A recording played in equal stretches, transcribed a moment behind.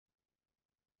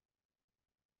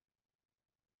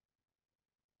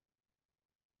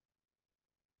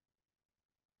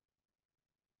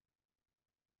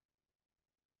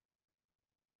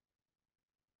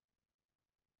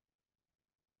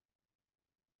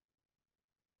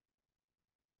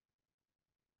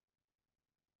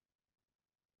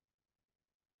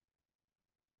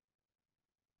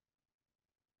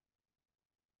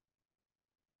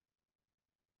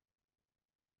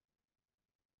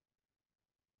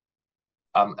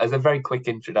As a very quick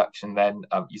introduction, then,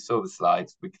 you saw the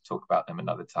slides. We could talk about them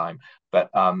another time. But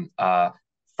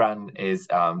Fran is,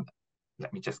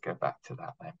 let me just go back to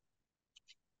that then.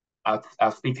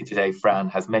 Our speaker today, Fran,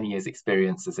 has many years'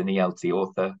 experience as an ELT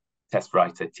author, test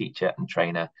writer, teacher, and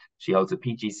trainer. She holds a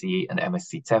PGCE and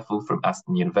MSc TEFL from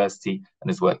Aston University and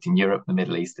has worked in Europe, the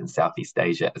Middle East, and Southeast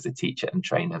Asia as a teacher and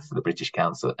trainer for the British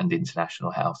Council and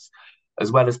International House,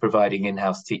 as well as providing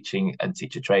in-house teaching and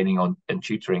teacher training on and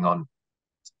tutoring on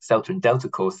CELTA and Delta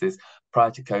courses.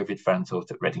 Prior to COVID, Fran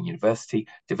taught at Reading University,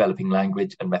 developing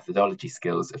language and methodology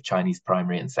skills of Chinese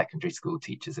primary and secondary school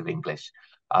teachers of English.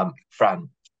 Fran,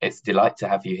 it's a delight to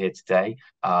have you here today.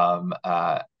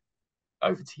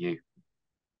 Over to you.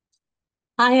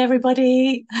 Hi,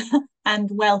 everybody, and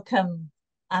welcome.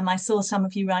 I saw some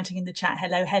of you writing in the chat,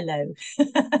 hello, hello.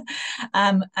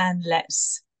 And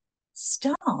let's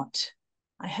start.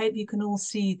 I hope you can all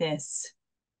see this.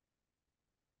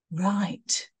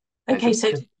 Right. Okay,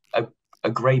 so a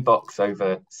grey box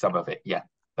over some of it. Yeah,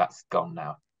 that's gone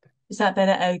now. Is that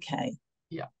better? Okay.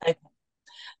 Yeah. Okay.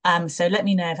 So let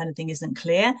me know if anything isn't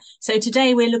clear. So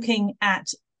today we're looking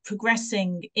at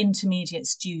progressing intermediate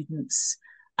students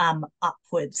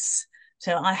upwards.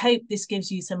 So I hope this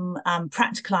gives you some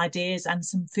practical ideas and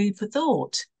some food for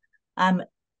thought.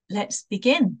 Let's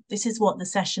begin. This is what the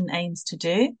session aims to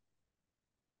do.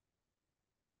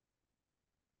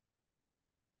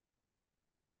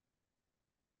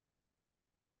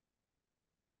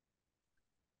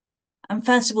 And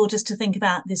first of all, just to think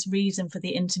about this reason for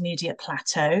the intermediate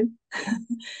plateau.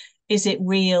 Is it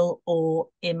real or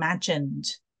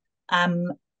imagined?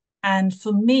 And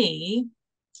for me,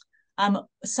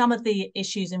 some of the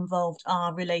issues involved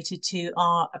are related to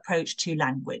our approach to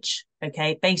language.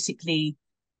 Okay, basically,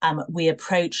 we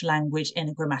approach language in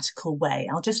a grammatical way.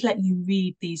 I'll just let you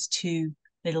read these two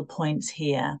little points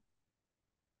here.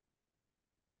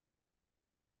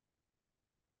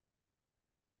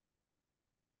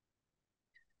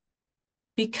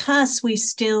 Because we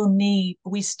still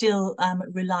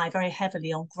rely very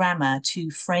heavily on grammar to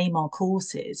frame our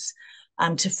courses,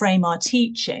 to frame our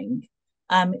teaching,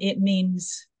 it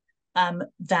means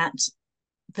that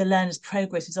the learner's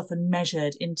progress is often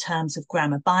measured in terms of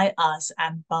grammar by us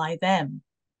and by them.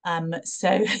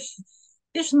 So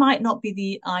this might not be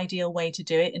the ideal way to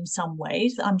do it in some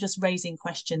ways. I'm just raising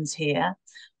questions here.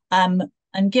 And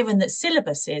given that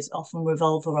syllabuses often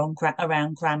revolve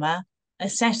around grammar,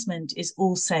 assessment is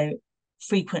also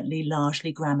frequently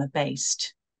largely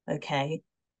grammar-based, okay?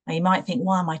 Now you might think,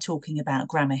 why am I talking about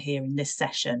grammar here in this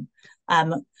session?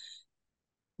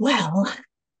 Well,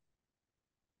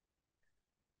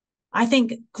 I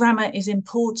think grammar is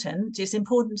important. It's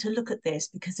important to look at this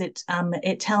because it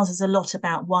tells us a lot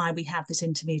about why we have this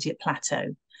intermediate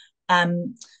plateau.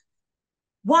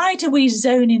 Why do we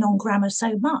zone in on grammar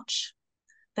so much?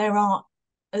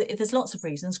 There's lots of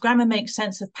reasons. Grammar makes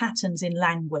sense of patterns in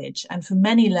language, and for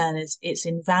many learners, it's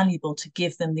invaluable to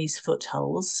give them these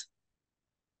footholds.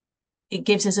 It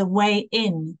gives us a way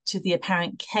in to the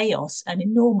apparent chaos and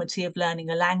enormity of learning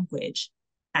a language,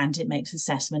 and it makes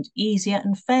assessment easier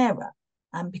and fairer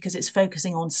because it's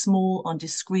focusing on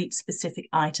discrete, specific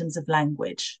items of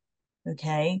language.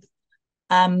 Okay.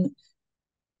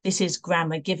 This is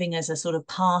grammar giving us a sort of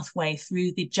pathway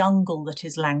through the jungle that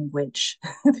is language.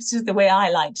 This is the way I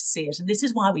like to see it. And this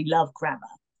is why we love grammar,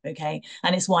 okay?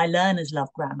 And it's why learners love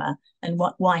grammar and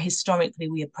why historically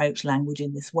we approach language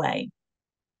in this way.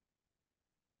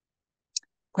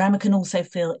 Grammar can also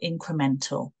feel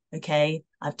incremental, okay?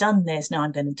 I've done this, now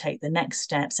I'm going to take the next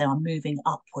step, so I'm moving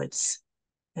upwards,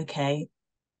 okay?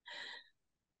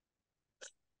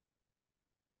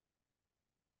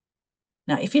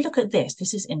 Now, if you look at this,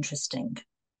 this is interesting.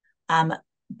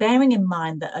 Bearing in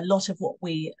mind that a lot of what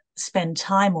we spend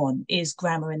time on is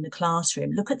grammar in the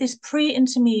classroom. Look at this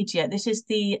pre-intermediate. This is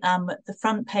the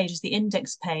front page, is the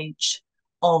index page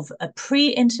of a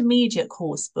pre-intermediate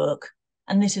course book,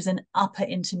 and this is an upper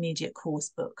intermediate course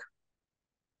book.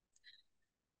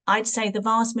 I'd say the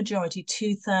vast majority,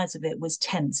 2/3 of it, was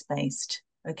tense-based,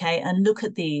 okay? And look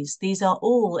at these. These are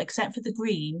all, except for the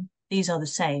green, these are the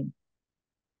same.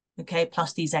 Okay,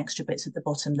 plus these extra bits at the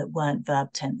bottom that weren't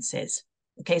verb tenses.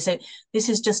 Okay, so this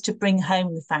is just to bring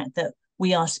home the fact that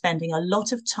we are spending a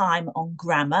lot of time on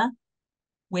grammar.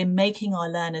 We're making our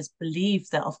learners believe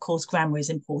that, of course, grammar is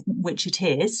important, which it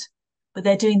is, but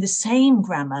they're doing the same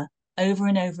grammar over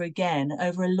and over again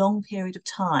over a long period of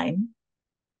time.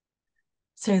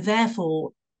 So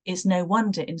therefore, it's no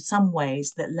wonder in some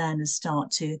ways that learners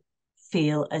start to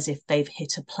feel as if they've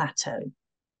hit a plateau.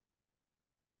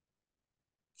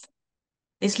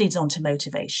 This leads on to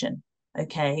motivation,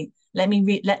 okay? Let me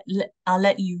read, I'll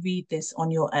let you read this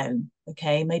on your own.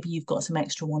 Okay, maybe you've got some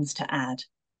extra ones to add.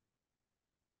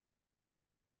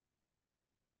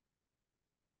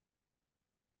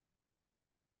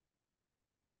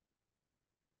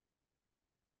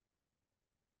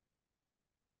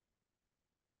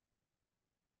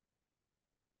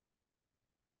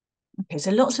 Okay,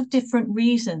 so lots of different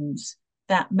reasons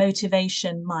that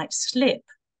motivation might slip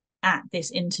at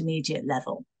this intermediate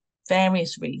level.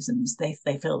 Various reasons. They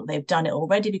feel that they've done it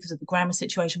already because of the grammar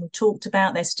situation we've talked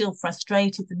about. They're still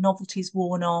frustrated. The novelty's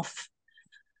worn off.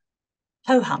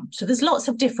 Ho-hum. So there's lots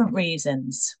of different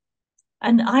reasons.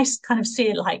 And I kind of see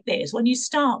it like this. When you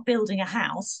start building a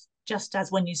house, just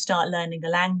as when you start learning a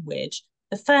language,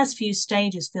 the first few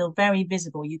stages feel very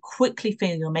visible. You quickly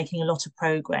feel you're making a lot of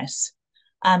progress.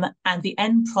 And the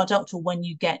end product, or when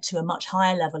you get to a much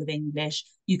higher level of English,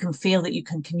 you can feel that you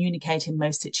can communicate in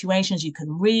most situations. You can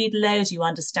read loads, you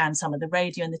understand some of the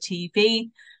radio and the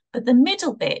TV. But the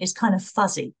middle bit is kind of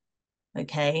fuzzy,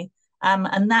 okay?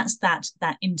 And that's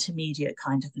that intermediate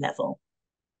kind of level.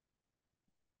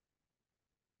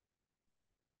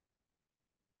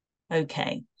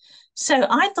 Okay. So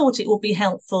I thought it would be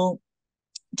helpful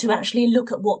to actually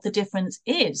look at what the difference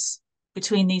is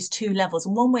between these two levels.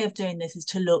 And one way of doing this is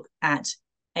to look at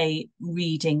a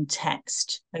reading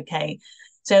text. Okay.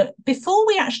 So before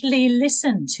we actually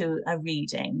listen to a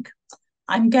reading,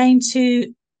 I'm going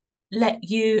to let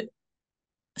you,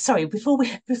 sorry, before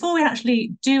we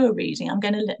actually do a reading, I'm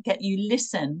going to get you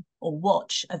listen or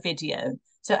watch a video.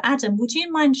 So Adam, would you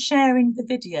mind sharing the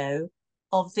video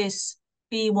of this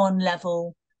B1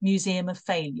 level Museum of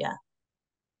Failure?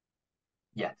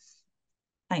 Yes.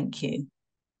 Thank you.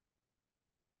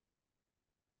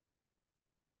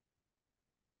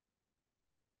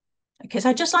 Okay, so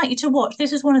I'd just like you to watch.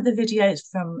 This is one of the videos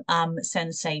from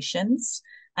Sensations,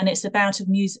 and it's about a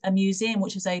museum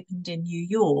which has opened in New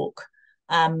York,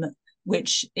 um,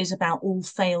 which is about all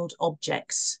failed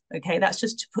objects. Okay, that's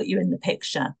just to put you in the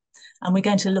picture. And we're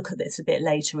going to look at this a bit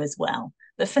later as well.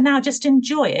 But for now, just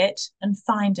enjoy it and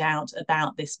find out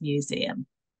about this museum.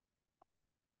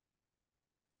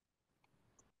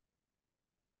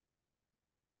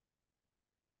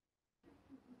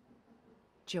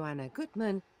 Joanna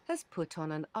Goodman has put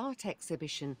on an art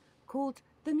exhibition called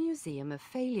the Museum of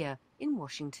Failure in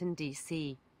Washington,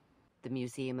 D.C. The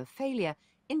Museum of Failure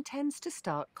intends to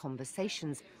start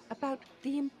conversations about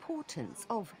the importance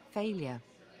of failure.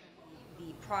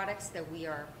 The products that we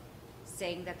are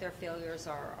saying that they're failures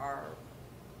are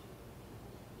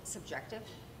subjective,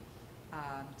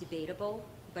 debatable,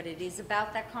 but it is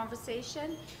about that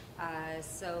conversation.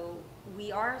 So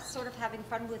we are sort of having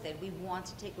fun with it. We want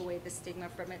to take away the stigma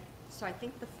from it. So I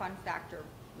think the fun factor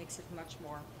makes it much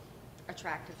more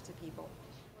attractive to people.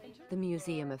 The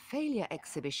Museum of Failure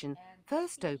exhibition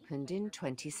first opened in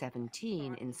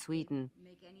 2017 in Sweden.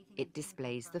 It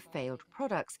displays the failed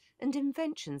products and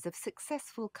inventions of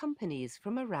successful companies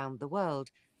from around the world,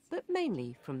 but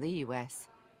mainly from the US.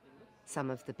 Some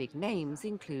of the big names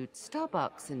include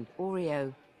Starbucks and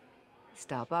Oreo.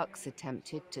 Starbucks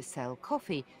attempted to sell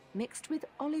coffee mixed with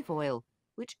olive oil,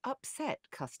 which upset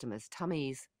customers'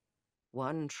 tummies.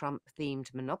 One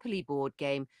Trump-themed Monopoly board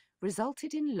game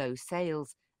resulted in low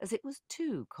sales as it was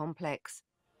too complex.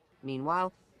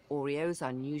 Meanwhile, Oreo's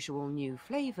unusual new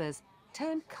flavors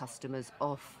turned customers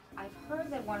off. I've heard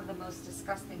that one of the most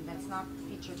disgusting that's not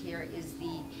featured here is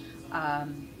the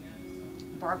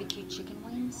barbecue chicken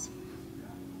wings.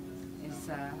 Is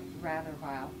rather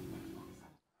vile.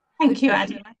 Thank you,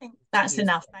 Adam. I think that's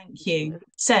enough. Thank you.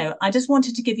 So I just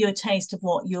wanted to give you a taste of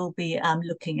what you'll be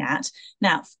looking at.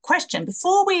 Now, question,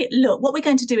 before we look, what we're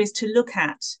going to do is to look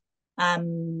at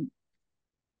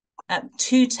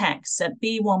two texts at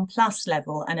B1 plus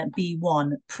level and at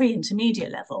B1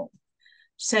 pre-intermediate level.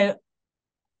 So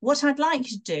what I'd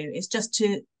like you to do is just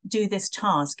to do this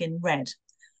task in red.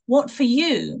 What for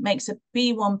you makes a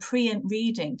B1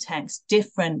 pre-reading text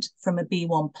different from a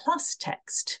B1 plus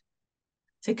text?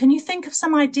 So can you think of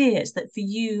some ideas that for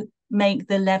you make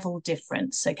the level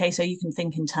difference? Okay, so you can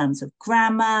think in terms of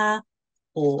grammar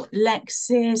or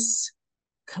lexis,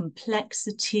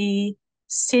 complexity,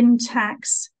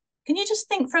 syntax. Can you just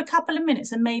think for a couple of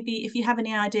minutes, and maybe if you have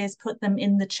any ideas, put them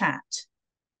in the chat.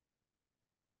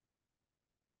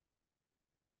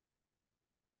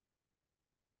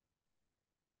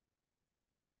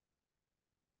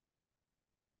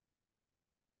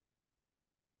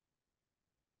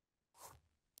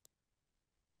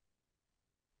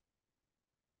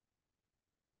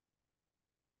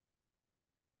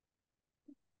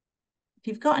 If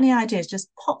you've got any ideas,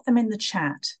 just pop them in the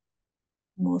chat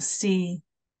and we'll see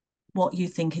what you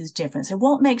think is different. So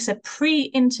what makes a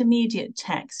pre-intermediate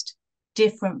text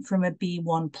different from a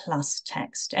B1 plus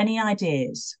text? Any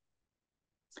ideas?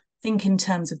 Think in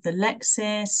terms of the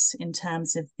lexis, in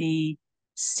terms of the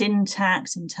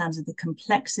syntax, in terms of the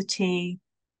complexity.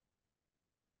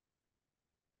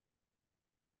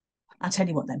 I'll tell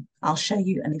you what then, I'll show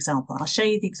you an example. I'll show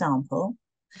you the example.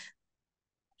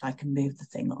 If I can move the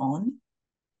thing on.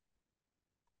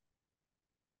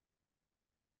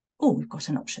 Oh, we've got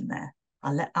an option there.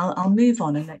 I'll move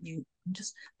on and let you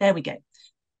just, there we go.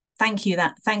 Thank you,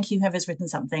 whoever's written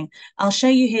something. I'll show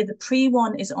you here, the pre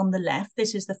one is on the left.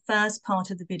 This is the first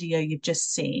part of the video you've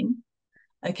just seen.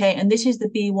 Okay, and this is the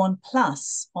B1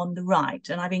 plus on the right.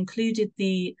 And I've included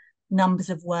the numbers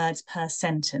of words per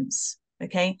sentence.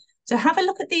 Okay, so have a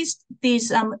look at this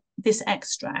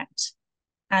extract.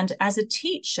 And as a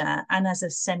teacher and as a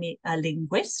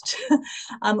semi-linguist,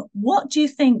 what do you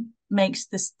think makes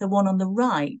the one on the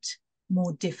right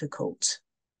more difficult?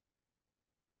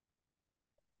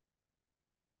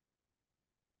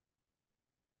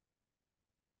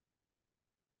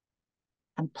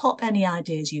 And pop any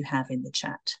ideas you have in the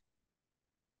chat.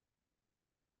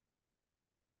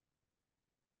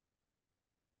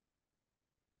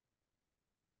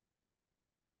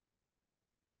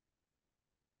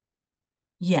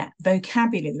 Yeah,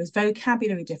 vocabulary. There's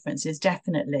vocabulary differences,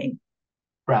 definitely.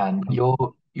 Fran,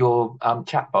 your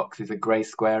chat box is a grey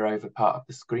square over part of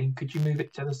the screen. Could you move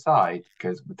it to the side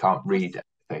because we can't read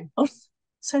anything? Oh,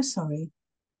 so sorry.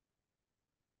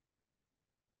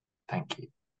 Thank you.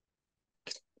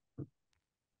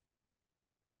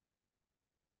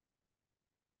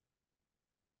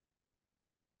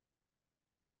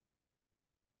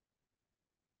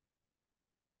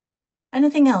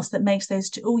 Anything else that makes those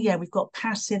two? Oh, yeah, we've got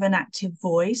passive and active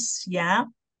voice. Yeah.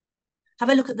 Have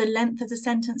a look at the length of the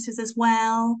sentences as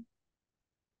well.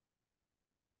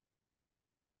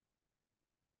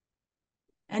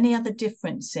 Any other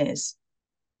differences?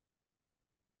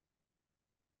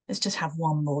 Let's just have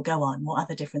one more. Go on. What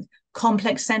other difference?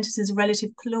 Complex sentences,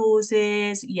 relative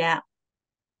clauses. Yeah.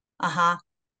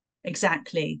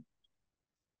 Exactly.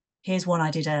 Here's one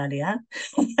I did earlier.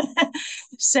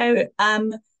 So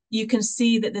you can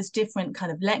see that there's different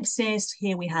kind of lexis.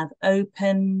 Here we have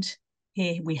opened.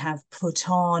 Here we have put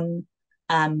on.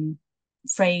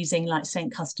 Phrasing like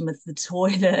sent customers to the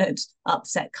toilet,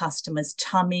 upset customers'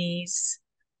 tummies.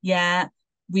 Yeah,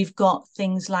 we've got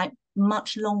things like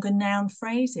much longer noun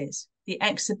phrases. The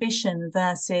exhibition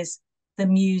versus the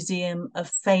Museum of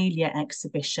Failure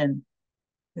exhibition.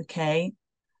 Okay.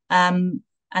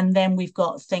 And then we've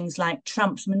got things like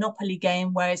Trump's Monopoly game,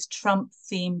 whereas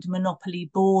Trump-themed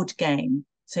Monopoly board game.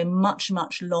 So much,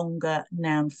 much longer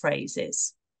noun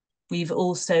phrases. We've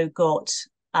also got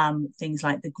things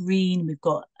like the green. We've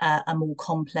got a more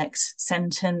complex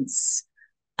sentence.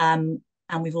 And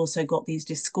we've also got these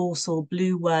discoursal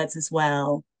blue words as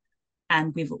well.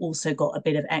 And we've also got a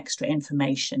bit of extra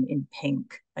information in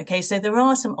pink. Okay, so there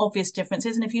are some obvious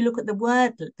differences. And if you look at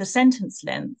the sentence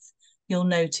length, you'll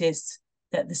notice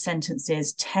that the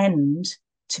sentences tend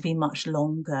to be much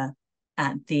longer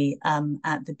at the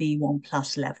B1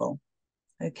 plus level.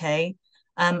 Okay,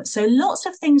 so lots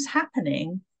of things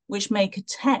happening which make a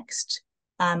text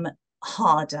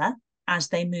harder as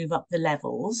they move up the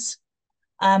levels.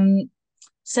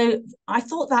 So I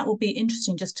thought that would be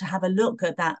interesting just to have a look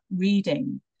at that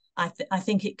reading. I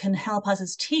think it can help us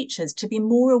as teachers to be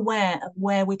more aware of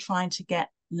where we're trying to get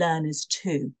learners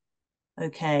to.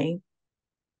 Okay.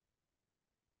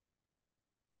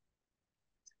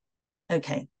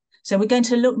 Okay, so we're going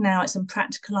to look now at some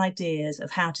practical ideas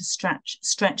of how to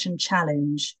stretch and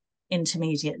challenge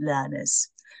intermediate learners.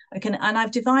 Okay, and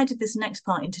I've divided this next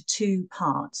part into two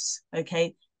parts.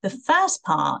 Okay, the first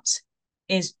part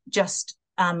is just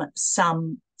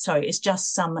some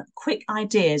quick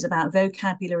ideas about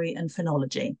vocabulary and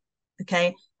phonology.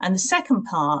 Okay, and the second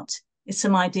part is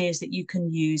some ideas that you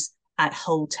can use at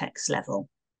whole text level.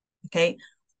 Okay,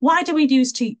 why do we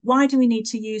need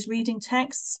to use reading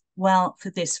texts? Well, for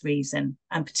this reason,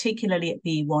 and particularly at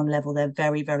B1 level, they're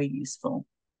very, very useful.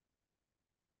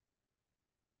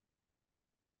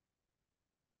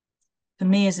 For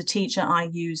me as a teacher, I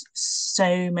use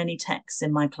so many texts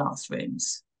in my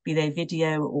classrooms, be they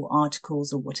video or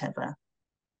articles or whatever.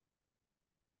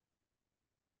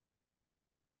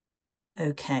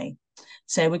 Okay,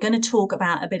 so we're going to talk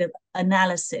about a bit of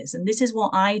analysis, and this is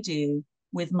what I do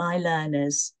with my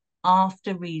learners.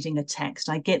 After reading a text,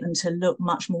 I get them to look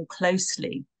much more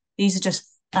closely. These are just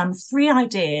 3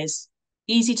 ideas,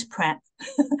 easy to prep,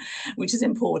 which is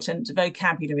important,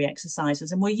 vocabulary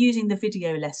exercises, and we're using the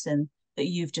video lesson that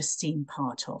you've just seen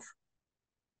part of.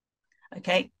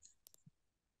 Okay,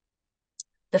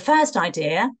 The first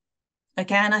idea,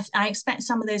 again, I expect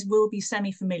some of those will be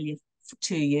semi-familiar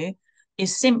to you,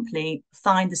 is simply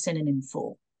find the synonym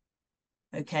for.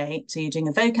 Okay, so you're doing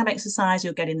a vocab exercise,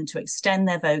 you're getting them to extend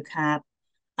their vocab.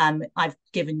 I've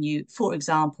given you 4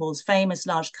 examples: famous,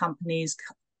 large companies,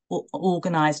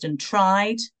 organized and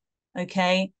tried.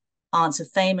 Okay, answer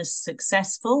famous,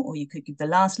 successful, or you could give the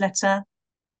last letter.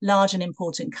 Large and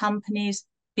important companies,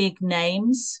 big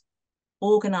names,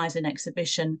 organize an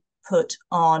exhibition, put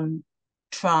on,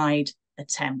 tried,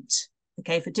 attempt.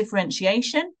 Okay, for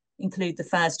differentiation, include the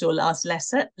first or last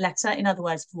letter. In other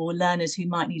words, for learners who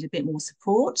might need a bit more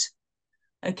support.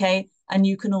 Okay, and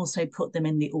you can also put them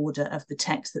in the order of the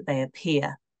text that they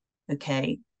appear.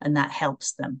 Okay, and that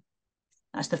helps them.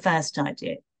 That's the first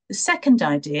idea. The second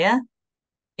idea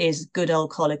is good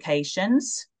old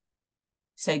collocations.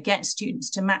 So get students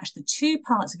to match the 2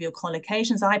 parts of your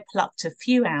collocations. I plucked a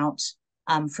few out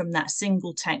from that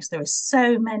single text. There are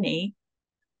so many.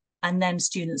 And then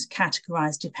students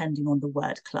categorize depending on the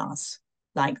word class,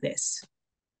 like this.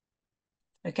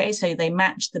 Okay, so they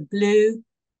match the blue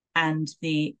and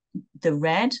the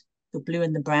red, the blue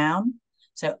and the brown.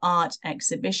 So art,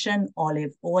 exhibition,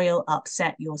 olive oil,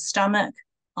 upset your stomach.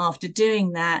 After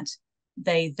doing that,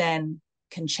 they then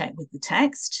can check with the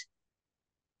text.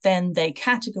 Then they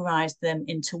categorize them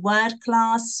into word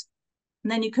class. And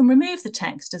then you can remove the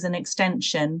text as an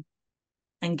extension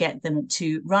and get them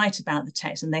to write about the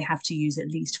text, and they have to use at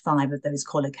least 5 of those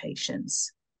collocations.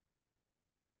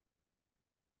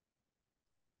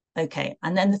 Okay,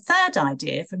 and then the third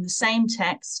idea from the same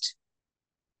text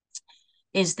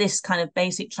is this kind of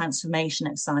basic transformation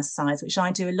exercise, which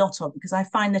I do a lot of, because I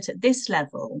find that at this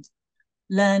level,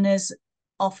 learners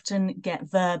often get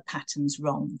verb patterns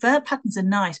wrong. Verb patterns are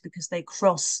nice because they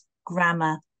cross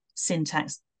grammar,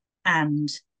 syntax, and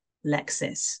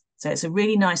lexis. So it's a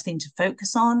really nice thing to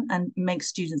focus on and make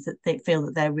students that they feel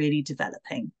that they're really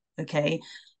developing. Okay,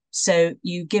 so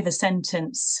you give a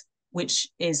sentence which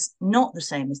is not the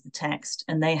same as the text,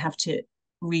 and they have to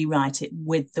rewrite it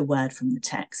with the word from the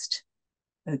text.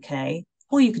 Okay,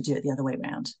 or you could do it the other way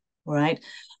around. All right.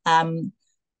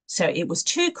 So it was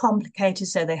too complicated,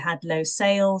 so they had low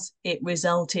sales. It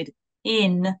resulted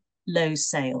in low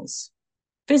sales.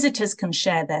 Visitors can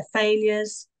share their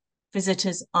failures.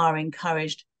 Visitors are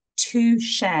encouraged to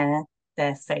share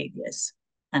their failures,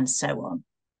 and so on.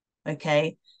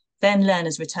 Okay, then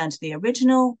learners return to the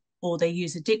original, or they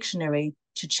use a dictionary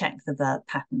to check the verb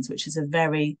patterns, which is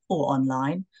or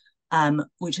online,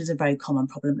 which is a very common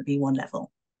problem at B1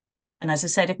 level. And as I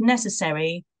said, if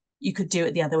necessary, you could do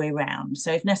it the other way around.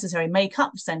 So if necessary, make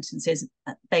up sentences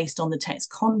based on the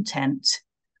text content,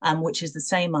 which is the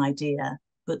same idea,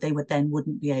 but they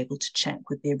wouldn't be able to check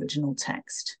with the original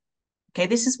text. Okay,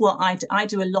 this is what I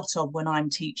do a lot of when I'm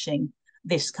teaching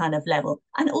this kind of level,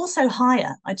 and also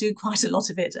higher. I do quite a lot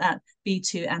of it at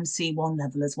B2 and C1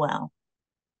 level as well.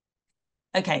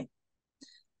 Okay,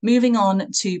 moving on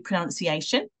to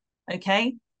pronunciation.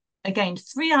 Okay, again,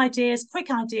 3 ideas, quick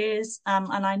ideas,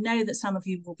 and I know that some of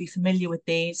you will be familiar with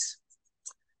these.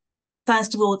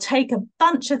 First of all, take a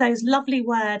bunch of those lovely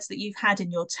words that you've had in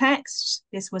your text.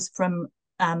 This was from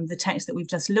the text that we've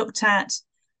just looked at.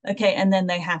 Okay, and then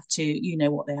they have to, you know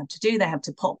what they have to do. They have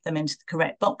to pop them into the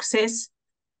correct boxes.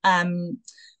 And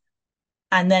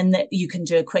then you can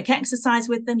do a quick exercise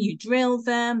with them. You drill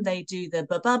them. They do the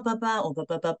ba-ba-ba-ba or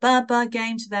ba-ba-ba-ba-ba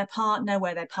game to their partner,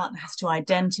 where their partner has to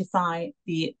identify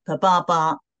the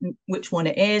ba-ba-ba, which one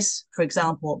it is. For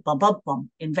example, ba-ba-bum,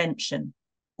 invention,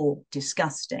 or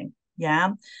disgusting.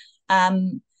 Yeah.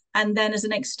 And then as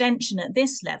an extension at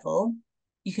this level,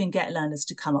 you can get learners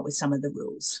to come up with some of the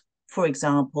rules. For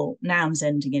example, nouns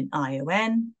ending in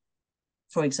ION.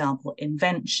 For example,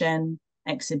 invention,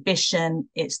 exhibition,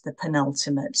 it's the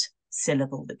penultimate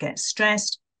syllable that gets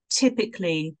stressed.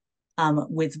 Typically,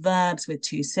 with verbs with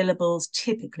 2 syllables,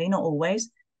 typically, not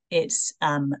always, it's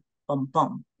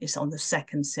bum. It's on the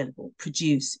 2nd syllable.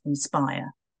 Produce,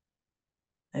 inspire.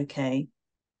 Okay.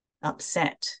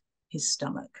 Upset his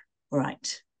stomach. All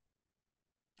right.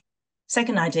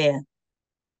 Second idea,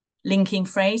 linking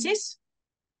phrases.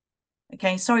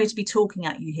 Okay, sorry to be talking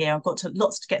at you here. I've got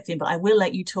lots to get through, but I will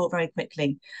let you talk very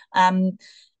quickly. At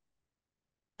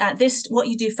this, what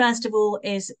you do first of all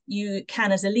is you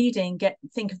can, as a leading,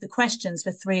 think of the questions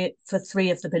for three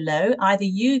of the below. Either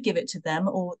you give it to them,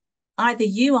 or either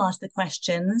you ask the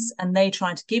questions and they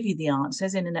try to give you the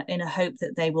answers in a hope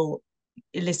that they will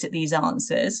elicit these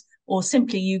answers, or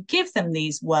simply you give them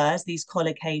these words, these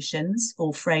collocations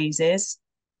or phrases,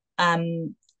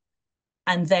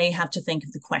 and they have to think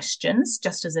of the questions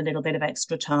just as a little bit of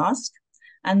extra task.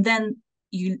 And then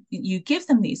you give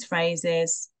them these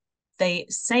phrases, They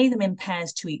say them in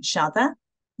pairs to each other.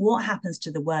 What happens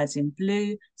to the words in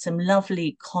blue? Some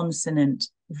lovely consonant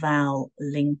vowel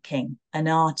linking, an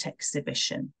art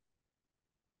exhibition.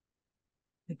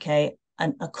 Okay,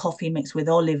 and a coffee mixed with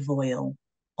olive oil,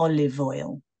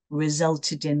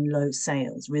 resulted in low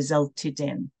sales,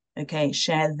 okay,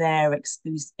 share their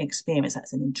experience.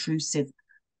 That's an intrusive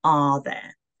R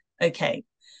there. Okay,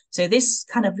 so this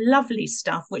kind of lovely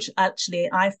stuff, which actually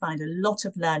I find a lot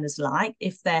of learners like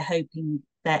if they're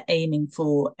aiming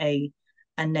for a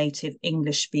native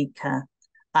English speaker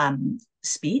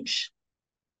speech,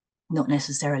 not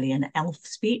necessarily an ELF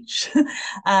speech.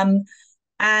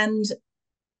 And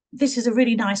this is a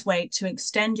really nice way to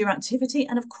extend your activity.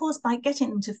 And of course, by getting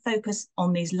them to focus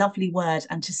on these lovely words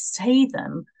and to say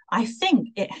them, I think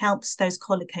it helps those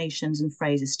collocations and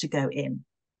phrases to go in.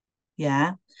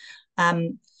 Yeah.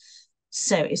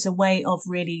 So it's a way of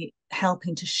really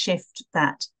helping to shift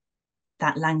that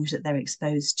language that they're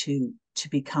exposed to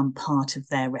become part of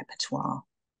their repertoire.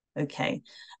 Okay.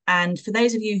 And for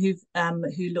those of you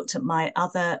who looked at my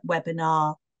other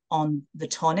webinar on the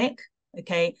tonic,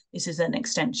 okay, this is an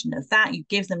extension of that. You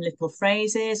give them little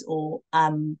phrases, or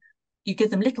you give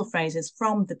them little phrases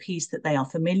from the piece that they are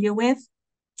familiar with,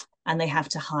 and they have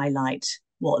to highlight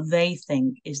what they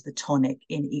think is the tonic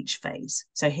in each phase.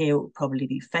 So here it will probably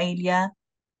be failure,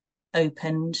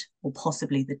 opened, or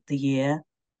possibly the year,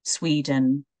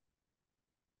 Sweden,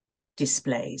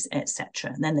 displays,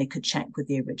 etc. And then they could check with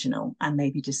the original and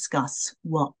maybe discuss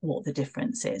what the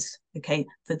difference is. Okay,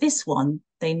 for this one,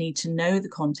 they need to know the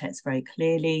context very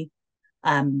clearly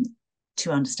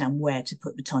to understand where to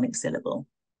put the tonic syllable.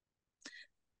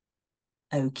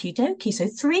 Okie dokie. So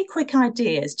 3 quick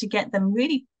ideas to get them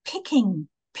really picking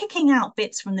out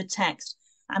bits from the text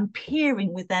and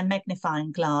peering with their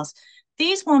magnifying glass.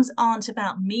 These ones aren't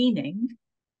about meaning.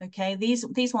 Okay, these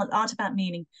ones aren't about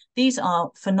meaning. These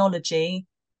are phonology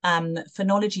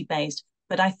based,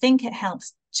 but I think it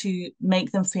helps to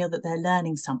make them feel that they're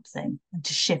learning something and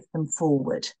to shift them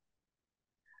forward.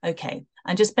 Okay,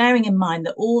 and just bearing in mind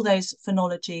that all those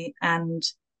phonology and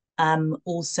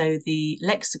also the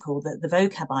lexical, the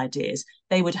vocab ideas,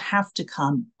 they would have to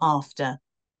come after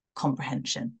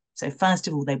comprehension. So first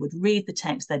of all, they would read the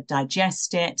text, they'd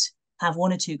digest it, have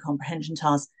 1 or 2 comprehension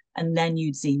tasks, and then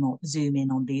you'd zoom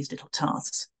in on these little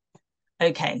tasks.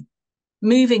 Okay,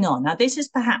 moving on. Now, this is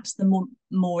perhaps the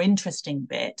more interesting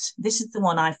bit. This is the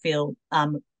one I feel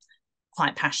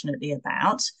quite passionately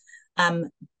about. And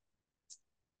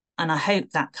I hope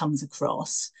that comes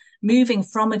across. Moving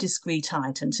from a discrete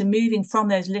item to moving from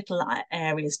those little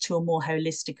areas to a more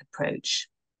holistic approach.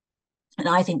 And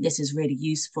I think this is really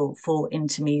useful for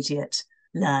intermediate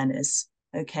learners.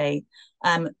 Okay,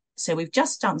 so we've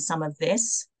just done some of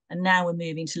this, and now we're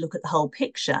moving to look at the whole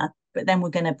picture, but then we're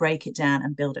going to break it down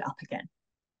and build it up again.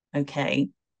 Okay,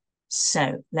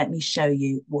 so let me show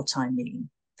you what I mean.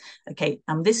 Okay,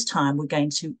 and this time we're going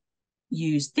to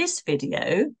use this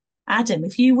video. Adam,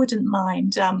 if you wouldn't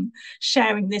mind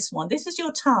sharing this one. This is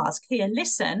your task. Here,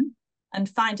 listen and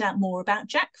find out more about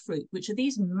jackfruit, which are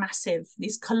these massive,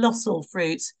 these colossal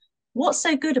fruits. What's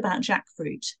so good about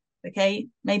jackfruit? Okay,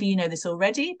 maybe you know this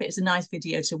already, but it's a nice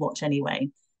video to watch anyway.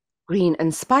 Green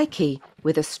and spiky,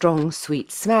 with a strong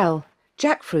sweet smell,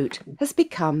 jackfruit has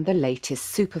become the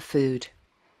latest superfood.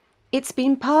 It's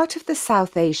been part of the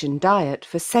South Asian diet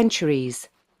for centuries.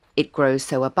 It grows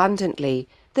so abundantly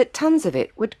that tons of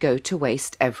it would go to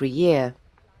waste every year.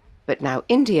 But now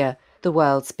India, the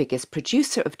world's biggest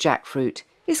producer of jackfruit,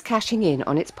 is cashing in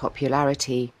on its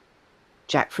popularity.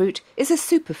 Jackfruit is a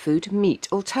superfood meat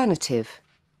alternative.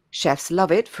 Chefs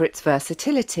love it for its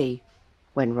versatility.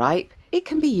 When ripe, it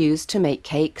can be used to make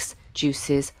cakes,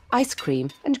 juices, ice cream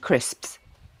and crisps.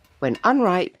 When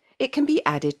unripe, it can be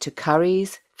added to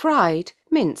curries, fried,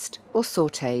 minced or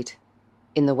sautéed.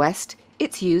 In the West,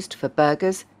 it's used for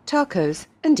burgers, tacos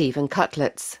and even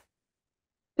cutlets.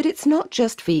 But it's not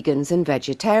just vegans and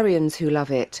vegetarians who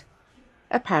love it.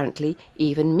 Apparently,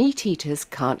 even meat eaters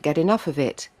can't get enough of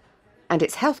it, and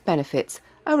its health benefits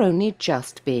are only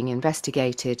just being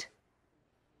investigated.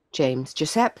 James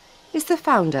Giuseppe is the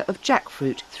founder of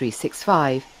Jackfruit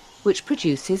 365, which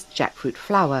produces jackfruit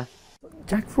flour.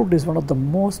 Jackfruit is one of the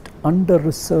most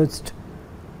under-researched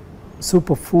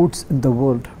superfoods in the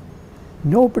world.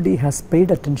 Nobody has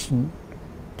paid attention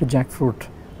to jackfruit.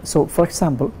 So, for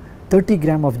example, 30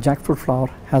 grams of jackfruit flour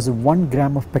has 1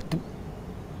 gram of pectin.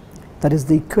 That is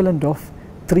the equivalent of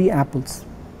 3 apples.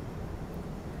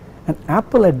 An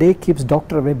apple a day keeps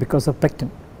doctor away because of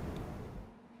pectin.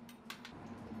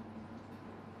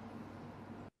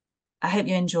 I hope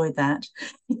you enjoyed that.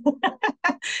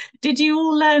 Did you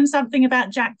all learn something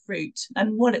about jackfruit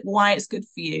and why it's good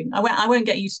for you? I won't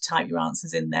get you to type your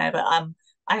answers in there, but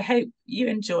I hope you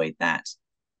enjoyed that.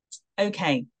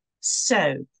 Okay,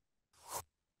 so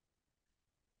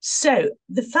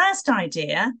the first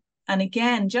idea, and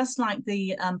again, just like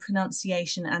the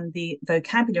pronunciation and the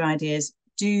vocabulary ideas,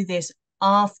 do this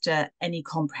after any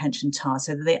comprehension task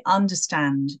so that they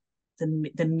understand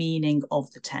the meaning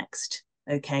of the text,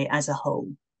 okay, as a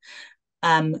whole.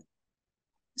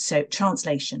 So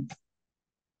translation.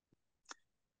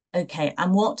 Okay,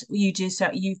 and what you do, so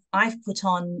I've put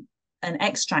on an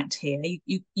extract here.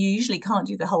 You usually can't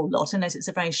do the whole lot unless it's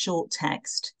a very short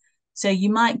text. So you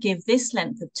might give this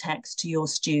length of text to your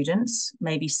students,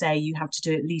 maybe say you have to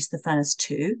do at least the first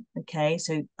two, okay,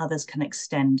 so others can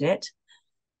extend it.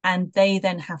 And they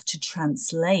then have to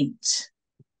translate.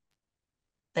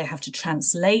 They have to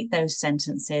translate those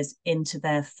sentences into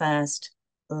their first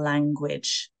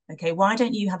language. Okay, why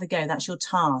don't you have a go? That's your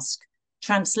task.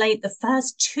 Translate the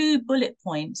first two bullet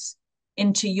points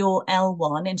into your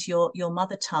L1, into your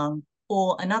mother tongue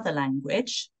or another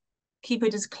language. Keep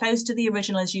it as close to the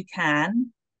original as you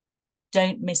can.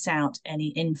 Don't miss out any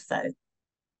info.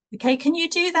 Okay, can you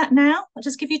do that now? I'll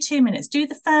just give you 2 minutes. Do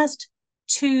the first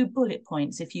two bullet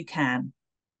points if you can.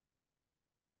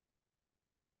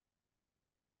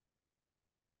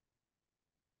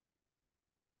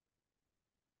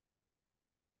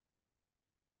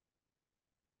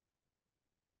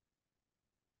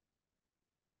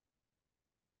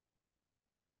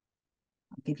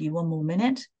 I'll give you 1 more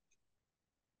minute.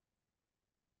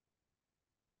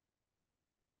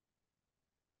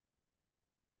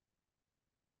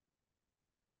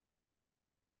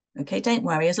 Okay, don't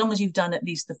worry, as long as you've done at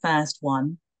least the first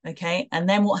one, okay? And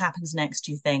then what happens next,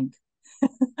 do you think?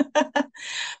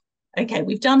 Okay,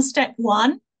 we've done step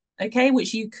 1, okay,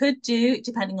 which you could do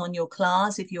depending on your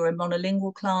class, if you're a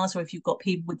monolingual class or if you've got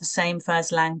people with the same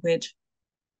first language.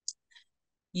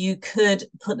 You could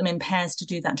put them in pairs to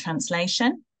do that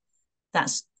translation.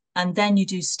 And then you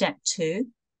do step 2.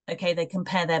 Okay, they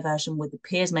compare their version with the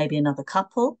peers, maybe another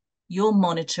couple. You're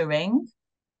monitoring.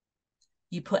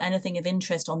 You put anything of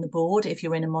interest on the board if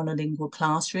you're in a monolingual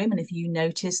classroom and if you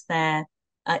notice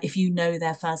if you know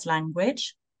their first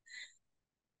language.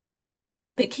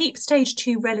 But keep stage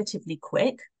 2 relatively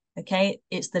quick. Okay,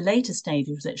 it's the later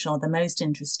stages which are the most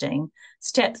interesting.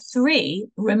 Step 3,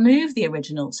 remove the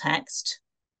original text.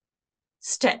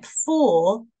 Step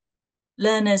 4,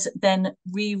 learners then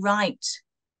rewrite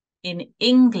in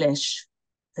English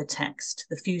the text,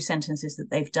 the few sentences that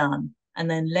they've done. And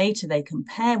then later they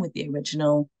compare with the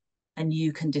original and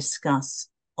you can discuss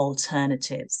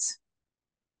alternatives.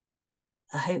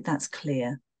 I hope that's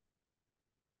clear.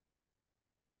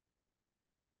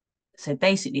 So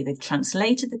basically they've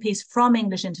translated the piece from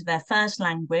English into their first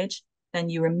language, then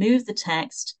you remove the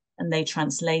text and they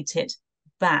translate it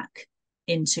back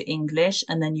into English,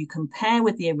 and then you compare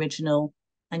with the original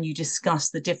and you discuss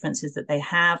the differences that they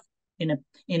have in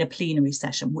a plenary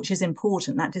session, which is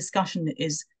important. That discussion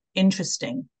is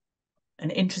interesting,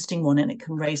 an interesting one, and it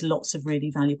can raise lots of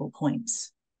really valuable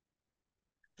points.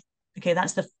 Okay,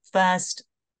 that's the first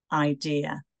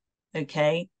idea.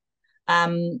 Okay.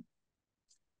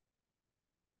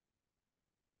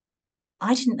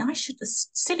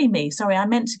 Silly me, sorry, I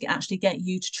meant to actually get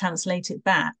you to translate it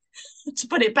back, to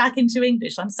put it back into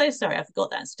English. I'm so sorry, I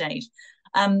forgot that stage.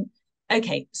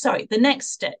 Okay, sorry, the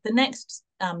next step, the next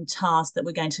task that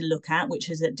we're going to look at, which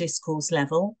is at discourse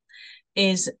level,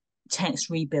 is text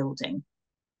rebuilding.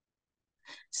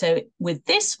 So with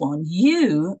this one,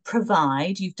 you've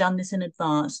done this in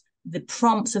advance, the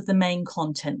prompts of the main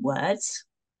content words.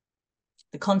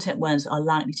 The content words are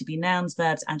likely to be nouns,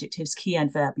 verbs, adjectives, key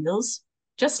adverbials,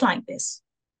 just like this.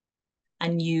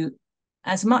 And you,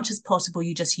 as much as possible,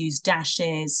 you just use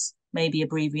dashes, maybe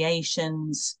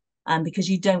abbreviations, because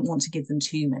you don't want to give them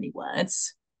too many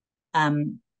words.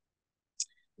 And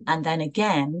then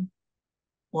again,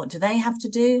 what do they have to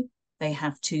do? They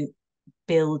have to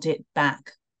build it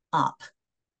back up.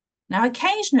 Now,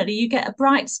 occasionally you get a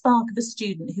bright spark of a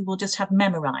student who will just have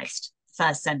memorized the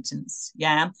first sentence,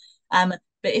 yeah?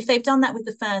 But if they've done that with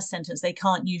the first sentence, they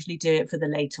can't usually do it for the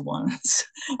later ones.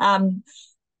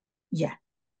 Yeah,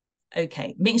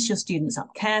 okay. Mix your students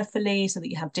up carefully so that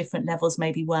you have different levels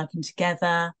maybe working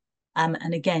together.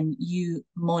 And again, you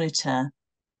monitor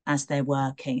as they're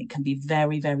working. It can be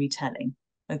very, very telling,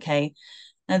 okay?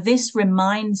 Now, this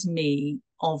reminds me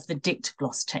of the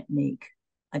dictogloss technique.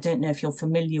 I don't know if you're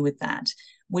familiar with that,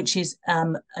 which is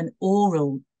an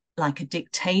oral, like a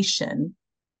dictation,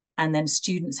 and then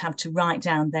students have to write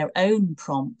down their own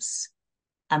prompts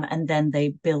and then they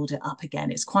build it up again.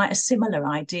 It's quite a similar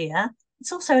idea.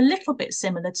 It's also a little bit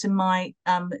similar to my,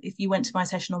 if you went to my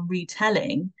session on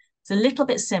retelling, it's a little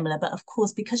bit similar, but of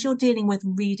course, because you're dealing with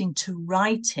reading to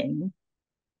writing,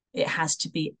 it has to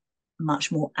be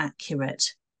much more accurate,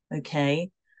 okay?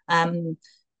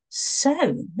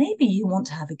 So maybe you want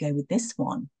to have a go with this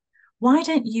one. Why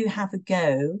don't you have a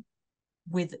go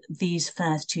with these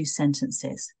first two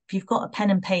sentences? If you've got a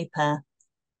pen and paper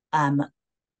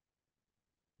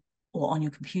or on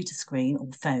your computer screen or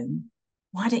phone,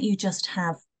 why don't you just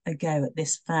have a go at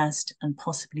this first and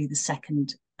possibly the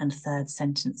second and third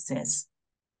sentences?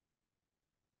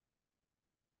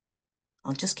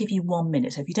 I'll just give you 1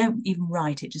 minute. So if you don't even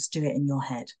write it, just do it in your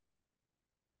head.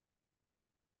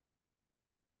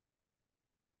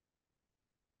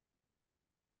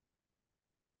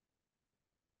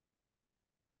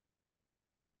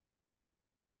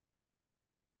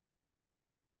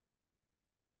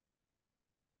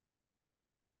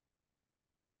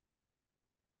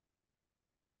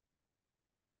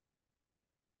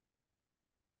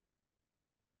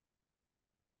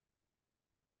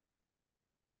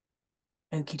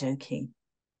 Okie dokie.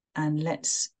 And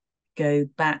let's go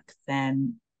back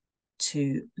then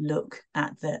to look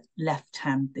at the left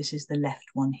hand. This is the left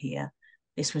one here.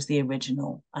 This was the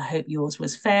original. I hope yours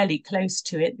was fairly close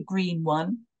to it, the green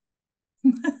one.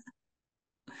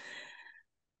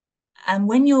 And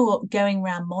when you're going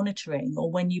around monitoring, or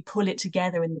when you pull it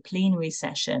together in the plenary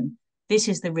session, this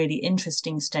is the really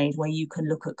interesting stage where you can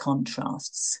look at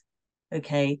contrasts.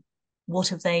 Okay, what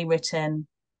have they written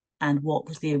and what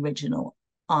was the original?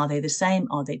 Are they the same?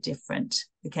 Are they different?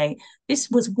 Okay, this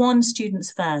was one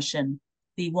student's version.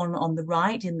 The one on the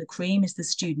right in the cream is the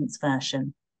student's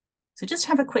version. So just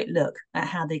have a quick look at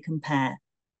how they compare.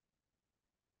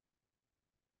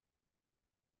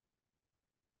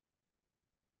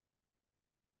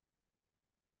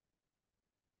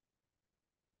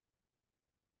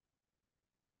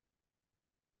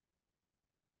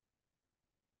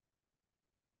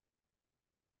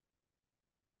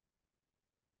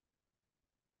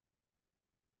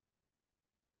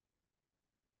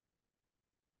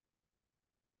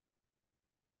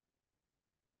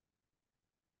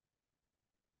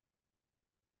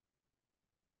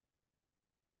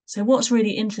 So what's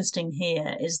really interesting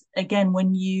here is, again,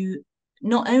 when you,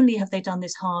 not only have they done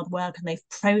this hard work and they've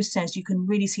processed, you can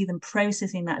really see them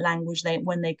processing that language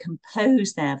when they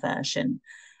compose their version.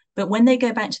 But when they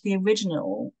go back to the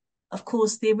original, of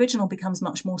course, the original becomes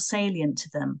much more salient to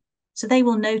them. So they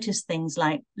will notice things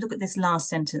like, look at this last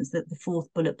sentence, that the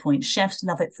fourth bullet point, chefs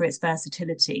love it for its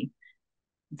versatility.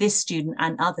 This student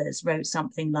and others wrote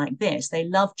something like this. They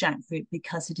love jackfruit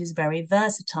because it is very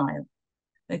versatile.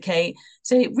 Okay,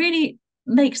 so it really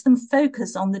makes them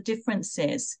focus on the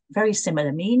differences, very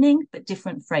similar meaning, but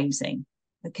different phrasing.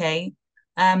 Okay.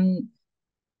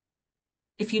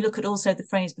 If you look at also the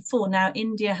phrase before, now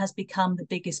India has become the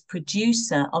biggest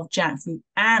producer of jackfruit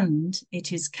and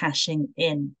it is cashing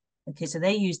in. Okay, so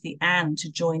they use the and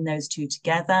to join those two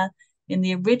together. In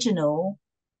the original,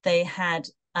 they had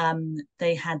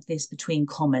this between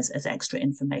commas as extra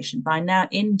information. By now,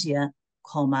 India,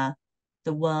 comma,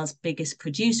 the world's biggest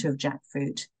producer of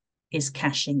jackfruit, is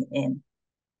cashing in.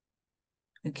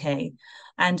 Okay,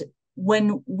 and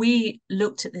when we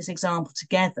looked at this example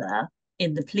together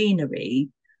in the plenary,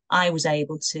 I was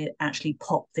able to actually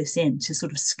pop this in to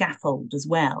sort of scaffold as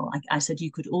well. I said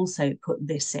you could also put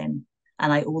this in,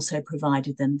 and I also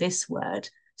provided them this word.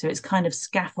 So it's kind of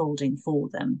scaffolding for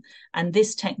them. And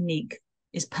this technique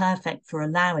is perfect for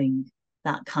allowing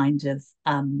that kind of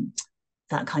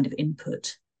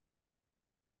input.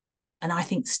 And I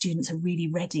think students are really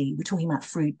ready. We're talking about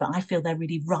fruit, but I feel they're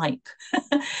really ripe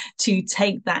to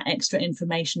take that extra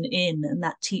information in, and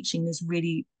that teaching is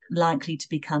really likely to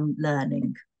become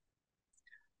learning.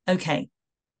 Okay,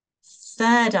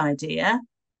 third idea.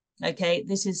 Okay,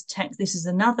 this is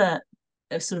another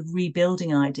sort of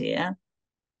rebuilding idea.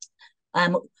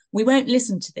 We won't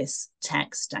listen to this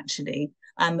text actually,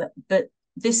 but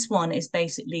this one is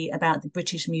basically about the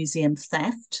British Museum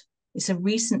theft. It's a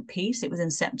recent piece. It was in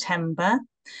September.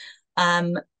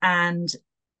 And I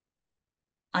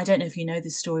don't know if you know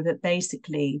this story, but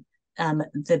basically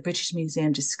the British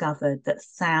Museum discovered that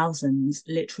thousands,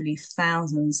 literally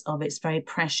thousands of its very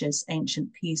precious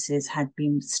ancient pieces had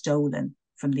been stolen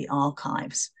from the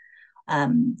archives.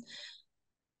 And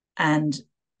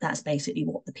that's basically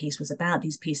what the piece was about.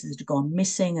 These pieces had gone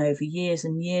missing over years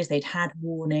and years. They'd had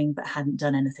warning, but hadn't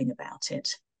done anything about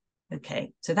it.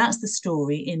 Okay, so that's the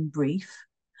story in brief.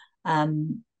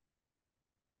 And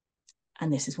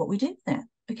this is what we do there.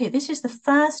 Okay, this is the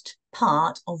first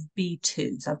part of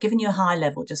B2. So I've given you a high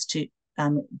level just to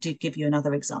do give you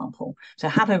another example. So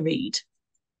have a read.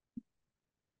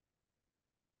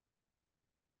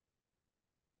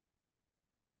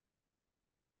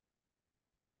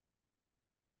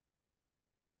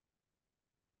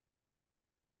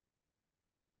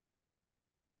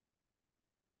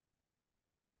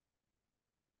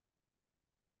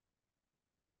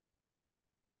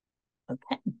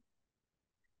 Okay.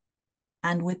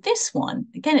 And with this one,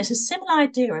 again, it's a similar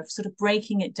idea of sort of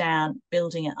breaking it down,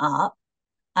 building it up.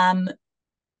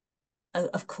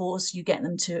 Of course, you get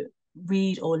them to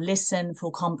read or listen for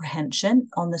comprehension.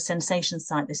 On the sensation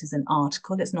side, this is an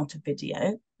article, it's not a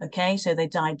video. Okay, so they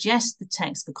digest the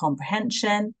text for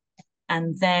comprehension,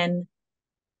 and then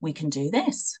we can do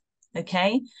this.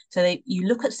 Okay, so you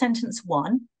look at sentence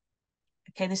 1.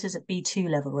 Okay, this is at B2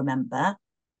 level, remember.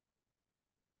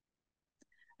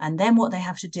 And then what they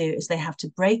have to do is they have to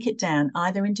break it down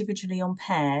either individually on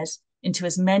pairs into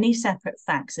as many separate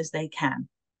facts as they can.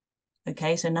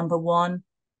 Okay, so number 1,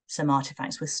 some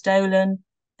artifacts were stolen.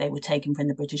 They were taken from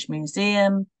the British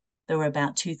Museum. There were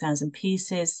about 2,000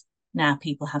 pieces. Now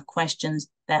people have questions.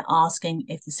 They're asking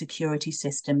if the security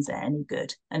systems are any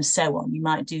good, and so on. You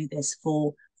might do this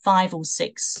for 5 or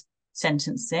 6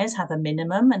 sentences, have a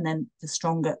minimum, and then the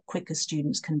stronger, quicker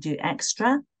students can do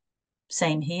extra.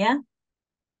 Same here.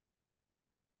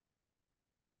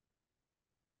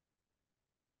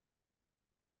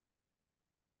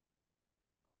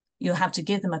 You'll have to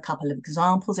give them a couple of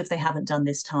examples if they haven't done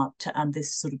this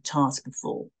this sort of task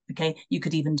before. Okay, you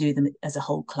could even do them as a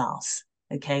whole class.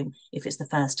 Okay, if it's the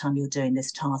first time you're doing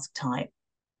this task type.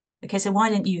 Okay, so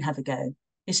why don't you have a go?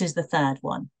 This is the third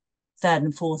one, 3rd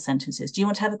and 4th sentences. Do you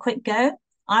want to have a quick go,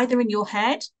 either in your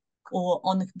head or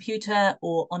on the computer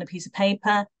or on a piece of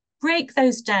paper? Break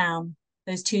those down,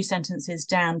 those 2 sentences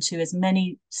down to as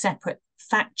many separate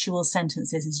factual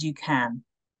sentences as you can.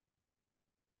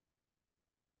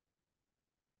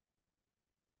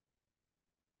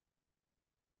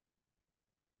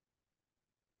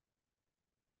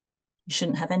 You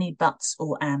shouldn't have any buts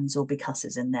or ands or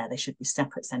becauses in there. They should be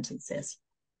separate sentences.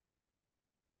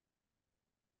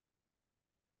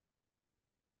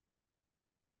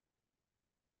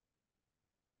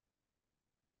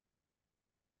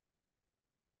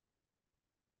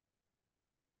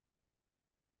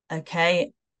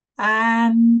 Okay,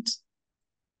 and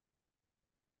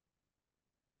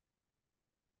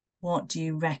what do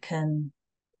you reckon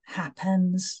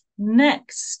happens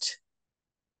next?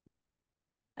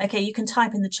 Okay, you can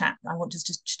type in the chat. I want to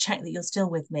just check that you're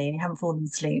still with me and you haven't fallen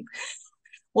asleep.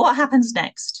 What happens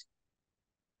next,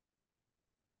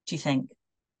 do you think?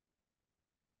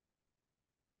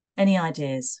 Any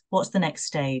ideas? What's the next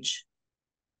stage?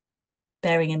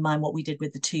 Bearing in mind what we did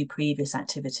with the 2 previous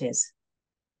activities.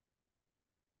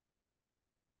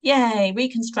 Yay,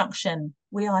 reconstruction.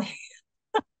 We are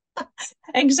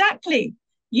exactly.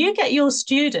 You get your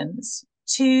students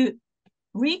to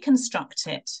reconstruct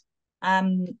it.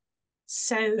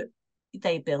 So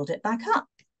they build it back up.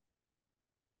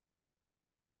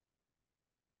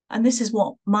 And this is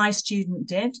what my student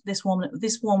did. This one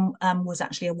was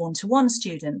actually a one-to-one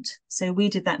student. So we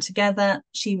did that together.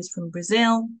 She was from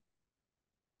Brazil.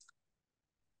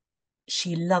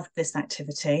 She loved this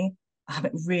activity. I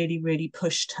haven't really, really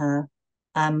pushed her.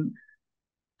 And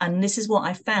this is what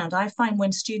I found. I find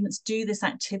when students do this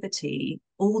activity,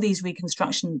 all these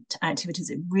reconstruction activities,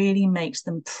 it really makes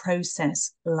them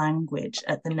process language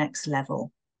at the next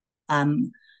level.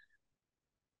 Okie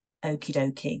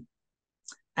dokie.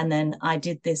 And then I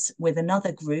did this with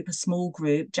another group, a small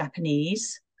group,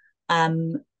 Japanese.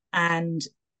 And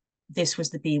this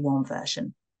was the B1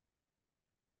 version.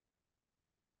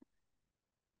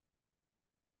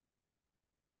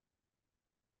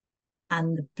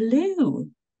 And the blue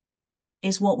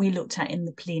is what we looked at in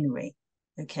the plenary.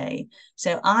 Okay,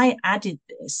 so I added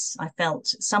this. I felt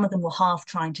some of them were half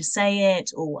trying to say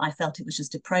it, or I felt it was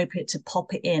just appropriate to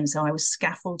pop it in. So I was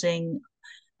scaffolding.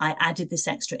 I added this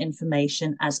extra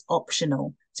information as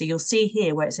optional. So you'll see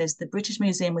here where it says the British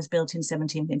Museum was built in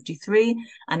 1753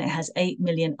 and it has 8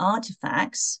 million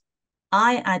artifacts.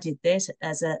 I added this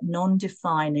as a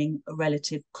non-defining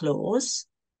relative clause.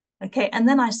 Okay, and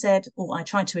then I said, or I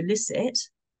tried to elicit,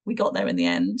 we got there in the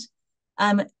end,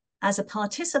 as a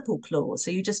participle clause. So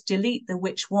you just delete the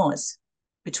which was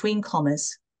between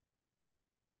commas.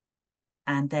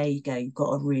 And there you go. You've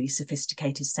got a really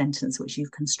sophisticated sentence which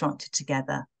you've constructed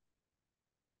together.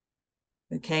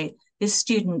 Okay, this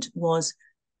student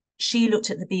she looked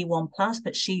at the B1 plus,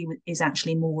 but she is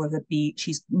actually more of a B,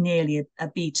 she's nearly a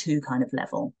B2 kind of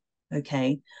level.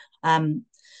 Okay,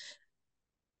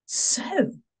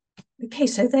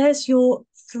 so there's your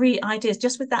 3 ideas.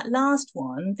 Just with that last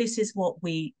one, this is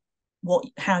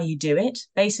how you do it,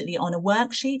 basically on a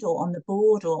worksheet or on the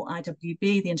board or IWB,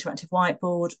 the interactive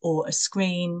whiteboard, or a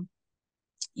screen.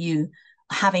 You,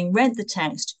 having read the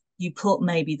text, you put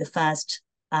maybe the first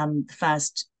 1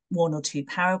 or 2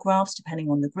 paragraphs, depending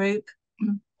on the group.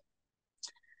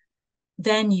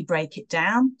 Then you break it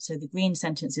down. So the green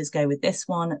sentences go with this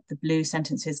one, the blue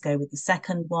sentences go with the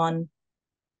second one.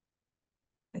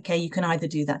 Okay, you can either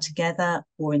do that together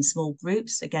or in small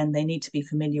groups. Again, they need to be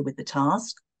familiar with the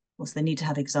task. Also, they need to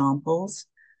have examples.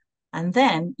 And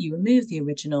then you remove the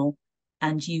original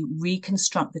and you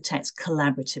reconstruct the text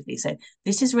collaboratively. So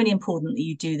this is really important that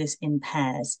you do this in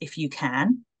pairs if you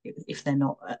can, if they're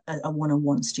not a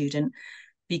one-on-one student,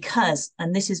 because,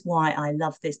 and this is why I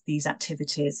love these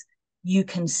activities, you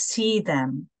can see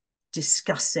them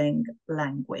discussing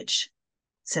language.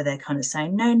 So they're kind of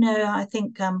saying, no, I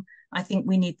think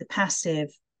we need the passive.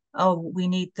 Oh, we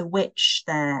need the which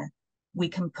there. We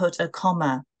can put a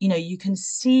comma. You know, you can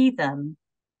see them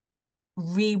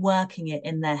reworking it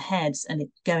in their heads and it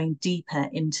going deeper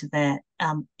into their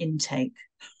intake.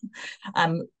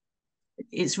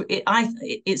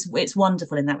 It's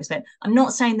wonderful in that respect. I'm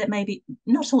not saying that maybe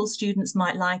not all students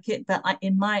might like it, but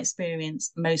in my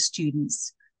experience, most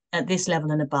students at this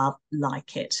level and above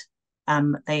like it.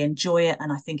 They enjoy it,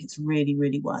 and I think it's really,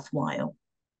 really worthwhile.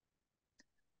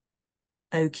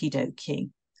 Okie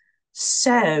dokie.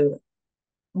 So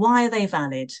why are they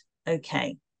valid?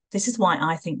 Okay, this is why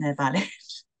I think they're valid.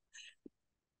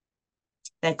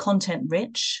 They're content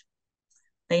rich.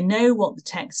 They know what the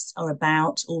texts are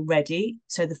about already,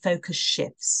 so the focus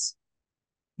shifts.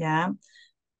 Yeah.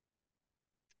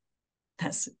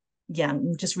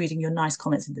 I'm just reading your nice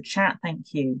comments in the chat.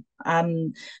 Thank you.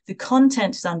 The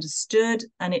content is understood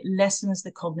and it lessens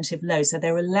the cognitive load. So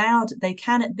they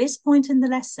can, at this point in the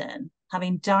lesson,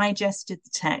 having digested the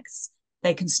text,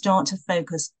 they can start to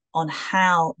focus on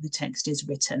how the text is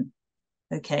written.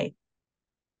 Okay.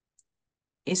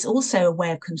 It's also a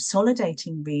way of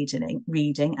consolidating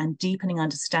reading and deepening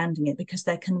understanding it, because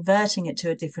they're converting it to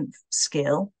a different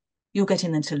skill. You're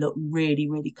getting them to look really,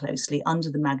 really closely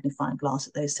under the magnifying glass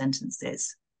at those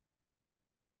sentences.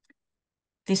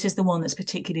 This is the one that's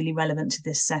particularly relevant to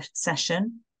this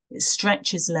session. It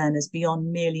stretches learners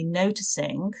beyond merely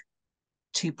noticing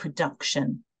to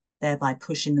production, thereby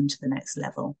pushing them to the next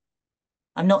level.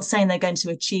 I'm not saying they're going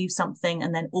to achieve something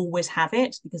and then always have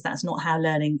it, because that's not how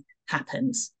learning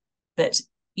happens. But,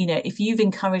 you know, if you've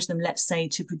encouraged them, let's say,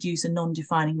 to produce a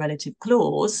non-defining relative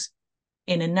clause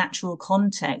in a natural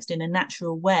context, in a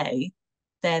natural way,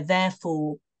 they've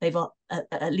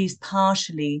at least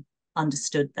partially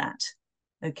understood that.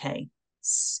 Okay.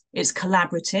 It's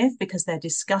collaborative because they're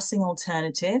discussing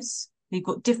alternatives. You've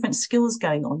got different skills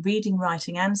going on, reading,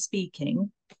 writing, and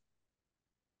speaking.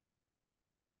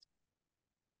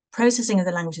 Processing of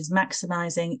the language is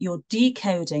maximizing. You're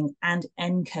decoding and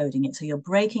encoding it. So you're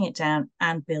breaking it down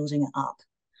and building it up.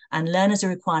 And learners are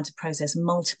required to process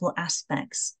multiple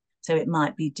aspects. So it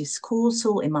might be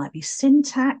discoursal, it might be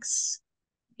syntax,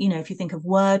 you know, if you think of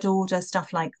word order,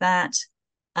 stuff like that.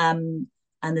 And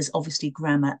there's obviously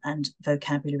grammar and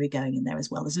vocabulary going in there as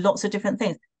well. There's lots of different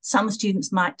things. Some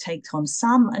students might take on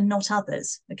some and not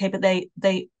others, okay, but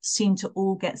they seem to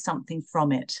all get something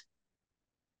from it.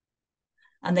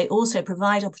 And they also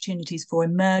provide opportunities for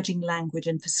emerging language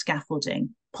and for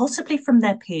scaffolding, possibly from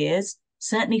their peers,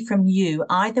 certainly from you,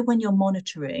 either when you're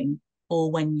monitoring or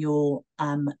when you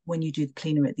do the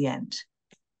plenary at the end.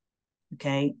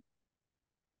 Okay.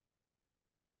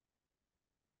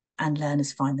 And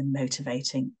learners find them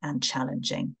motivating and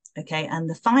challenging. Okay. And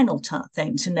the final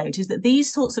thing to note is that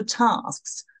these sorts of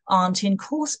tasks aren't in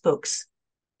course books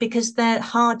because they're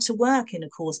hard to work in a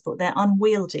course book. They're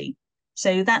unwieldy.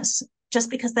 So that's just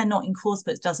because they're not in course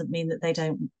books doesn't mean that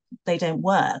they don't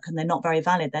work and they're not very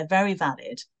valid. They're very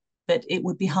valid, but it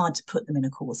would be hard to put them in a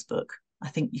course book. I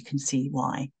think you can see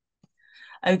why.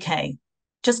 Okay,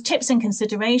 just tips and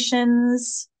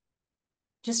considerations.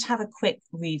 Just have a quick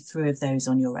read through of those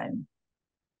on your own.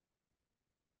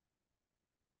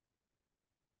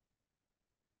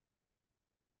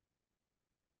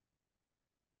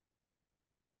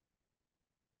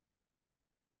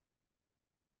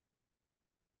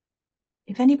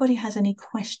 If anybody has any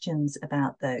questions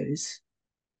about those,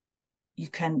 you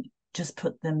can just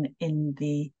put them in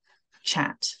the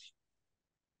chat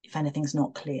if anything's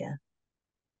not clear.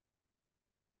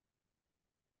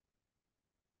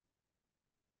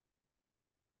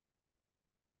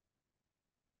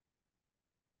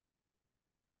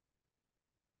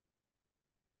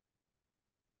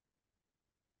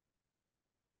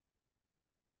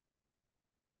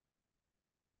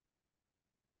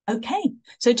 Okay,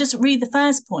 so just read the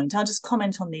first point. I'll just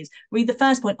comment on these. Read the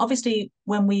first point. Obviously,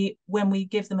 when we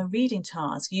give them a reading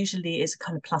task, usually it's a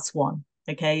kind of +1.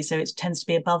 Okay, so it tends to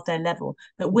be above their level,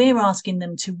 but we're asking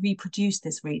them to reproduce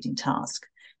this reading task.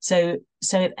 So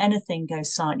if anything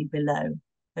goes slightly below,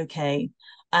 okay.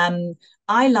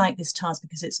 I like this task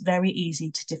because it's very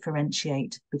easy to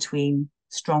differentiate between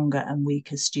stronger and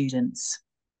weaker students.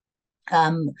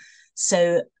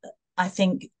 So I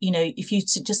think, you know, if you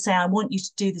just say, I want you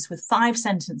to do this with 5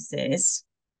 sentences,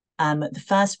 the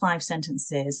first 5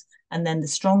 sentences, and then the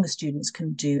stronger students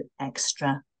can do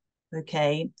extra,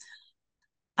 okay?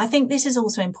 I think this is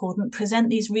also important. Present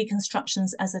these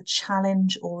reconstructions as a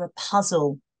challenge or a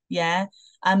puzzle, yeah?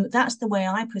 That's the way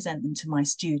I present them to my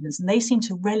students, and they seem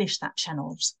to relish that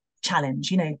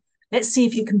challenge, you know, let's see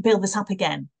if you can build this up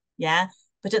again, yeah?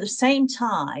 But at the same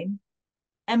time,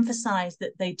 emphasize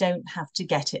that they don't have to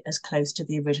get it as close to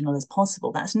the original as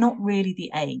possible. That's not really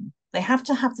the aim. They have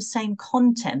to have the same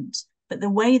content, but the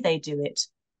way they do it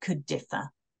could differ.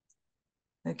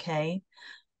 Okay.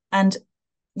 And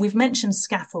we've mentioned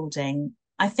scaffolding.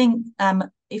 I think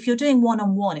if you're doing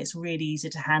one-on-one, it's really easy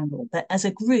to handle. But as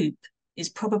a group, it's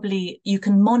probably, you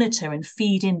can monitor and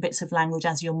feed in bits of language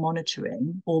as you're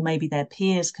monitoring, or maybe their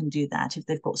peers can do that if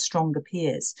they've got stronger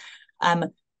peers.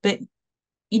 But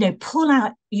you know, pull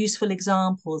out useful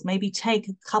examples, maybe take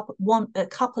a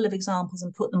couple of examples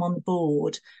and put them on the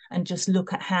board and just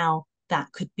look at how that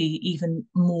could be even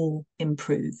more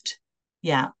improved.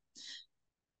 Yeah.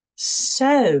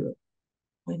 So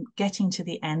we're getting to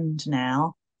the end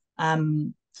now.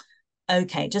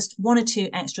 Okay, just 1 or 2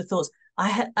 extra thoughts.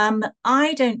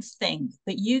 I don't think,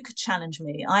 but you could challenge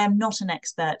me. I am not an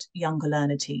expert younger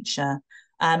learner teacher.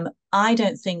 I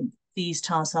don't think these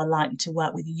tasks are likely to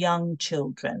work with young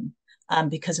children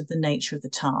because of the nature of the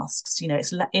tasks. You know,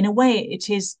 it's in a way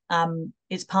it's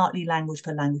partly language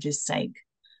for language's sake,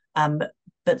 but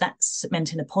that's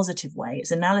meant in a positive way.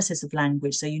 It's analysis of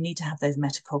language, so you need to have those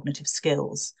metacognitive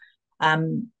skills. I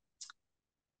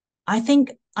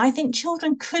think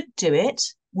children could do it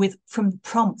from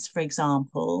prompts, for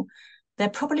example. They're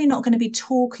probably not going to be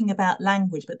talking about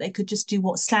language, but they could just do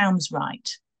what sounds right.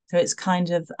 So it's kind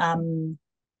of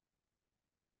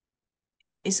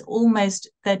it's almost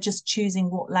they're just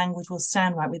choosing what language will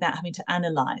sound right without having to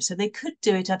analyze. So they could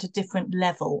do it at a different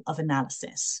level of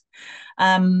analysis.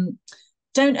 Don't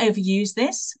overuse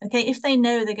this. Okay, if they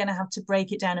know they're going to have to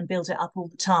break it down and build it up all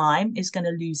the time, it's going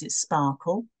to lose its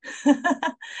sparkle.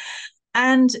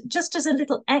 And just as a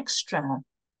little extra,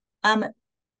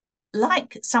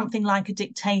 like something like a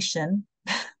dictation,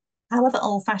 however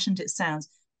old-fashioned it sounds,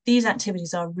 these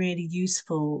activities are really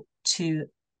useful to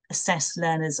assess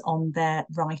learners on their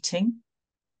writing.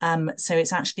 So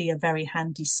it's actually a very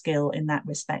handy skill in that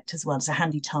respect as well. It's a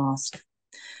handy task.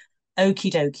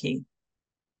 Okie dokie.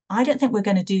 I don't think we're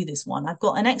going to do this one. I've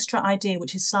got an extra idea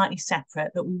which is slightly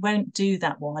separate, but we won't do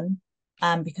that one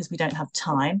because we don't have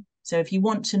time. So if you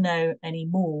want to know any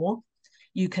more,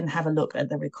 you can have a look at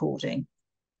the recording.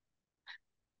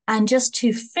 And just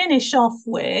to finish off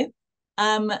with,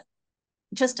 I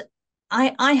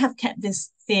have kept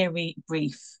this theory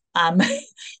brief,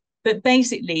 but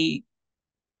basically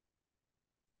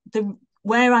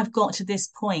where I've got to this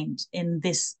point in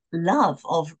this love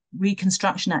of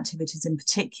reconstruction activities in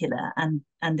particular, and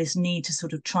this need to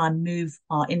sort of try and move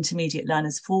our intermediate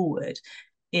learners forward,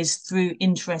 is through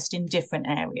interest in different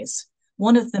areas.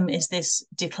 One of them is this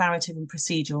declarative and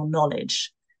procedural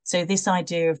knowledge. So this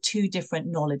idea of 2 different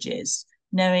knowledges,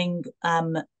 knowing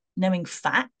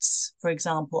facts. For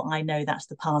example, I know that's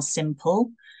the past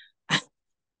simple.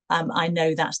 I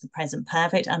know that's the present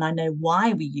perfect, and I know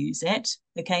why we use it.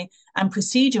 Okay. And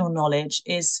procedural knowledge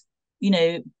is, you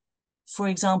know, for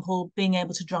example, being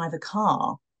able to drive a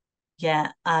car.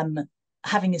 Yeah.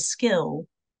 Having a skill,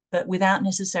 but without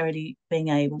necessarily being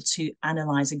able to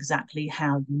analyze exactly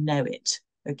how you know it.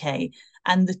 Okay.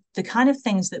 And the kind of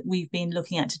things that we've been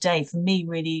looking at today, for me,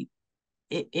 really,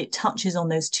 it touches on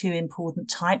those 2 important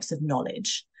types of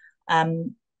knowledge.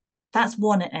 That's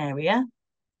one area.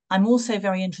 I'm also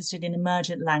very interested in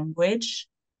emergent language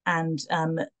and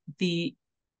the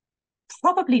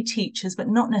probably teachers, but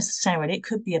not necessarily, it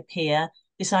could be a peer,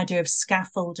 this idea of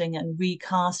scaffolding and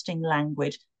recasting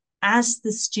language as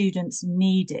the students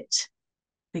need it,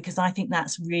 because I think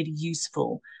that's really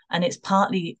useful. And it's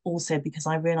partly also because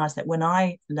I realize that when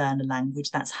I learn a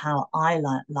language, that's how I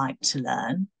like to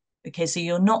learn. Okay, so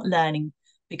you're not learning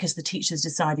because the teacher's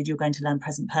decided you're going to learn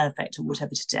present perfect or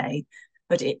whatever today,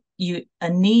 but a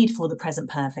need for the present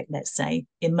perfect, let's say,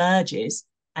 emerges,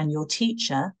 and your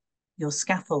teacher, your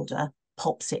scaffolder,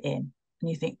 pops it in. And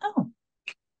you think, oh,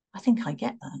 I think I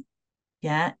get that.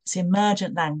 Yeah, it's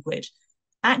emergent language.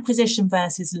 Acquisition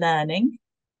versus learning.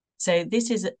 So this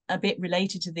is a bit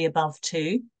related to the above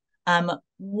two.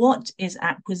 What is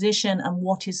acquisition and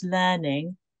what is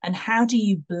learning? And how do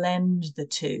you blend the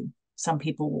two? Some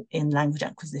people in language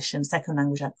acquisition, second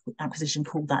language acquisition,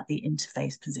 call that the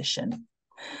interface position.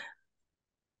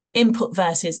 Input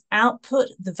versus output,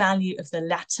 the value of the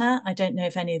latter. I don't know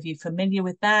if any of you are familiar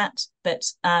with that, but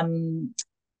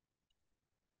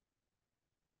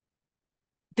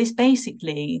this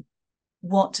basically,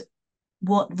 what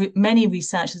many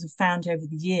researchers have found over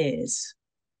the years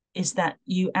is that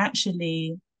you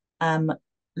actually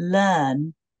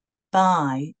learn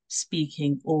by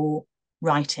speaking or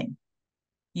writing.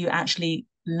 You actually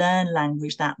learn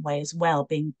language that way as well,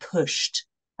 being pushed.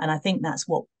 And I think that's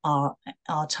what our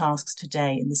tasks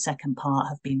today in the second part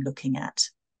have been looking at.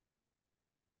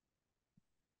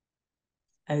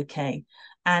 Okay,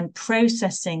 and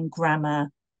processing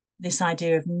grammar, this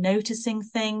idea of noticing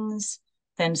things,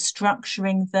 then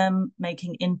structuring them,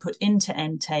 making input into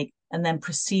intake, and then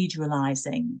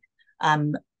proceduralizing.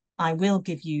 I will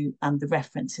give you the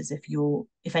references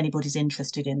if anybody's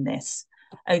interested in this.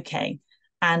 Okay,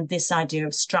 and this idea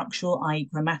of structural, i.e.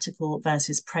 grammatical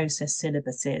versus process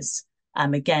syllabuses.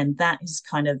 Again, that has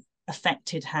kind of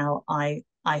affected how I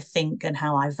think and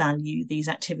how I value these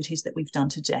activities that we've done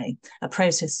today. A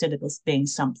process syllabus being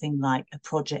something like a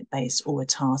project-based or a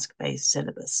task-based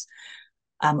syllabus,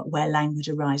 where language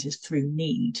arises through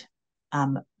need,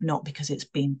 not because it's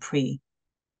been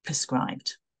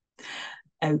prescribed.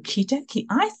 Okie dokie,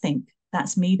 I think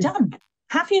that's me done.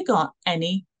 Have you got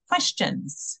any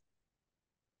questions?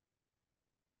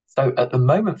 So at the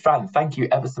moment, Fran, thank you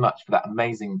ever so much for that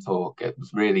amazing talk. It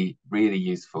was really, really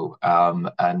useful.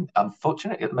 And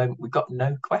unfortunately, at the moment, we've got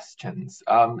no questions.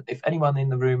 If anyone in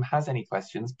the room has any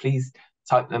questions, please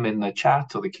type them in the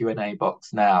chat or the Q&A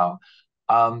box now.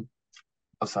 Oh,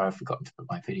 sorry, I've forgotten to put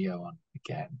my video on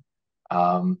again.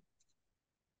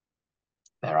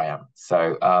 There I am.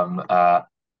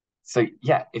 So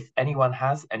yeah, if anyone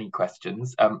has any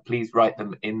questions, please write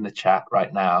them in the chat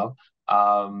right now.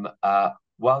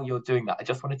 While you're doing that, I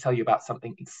just want to tell you about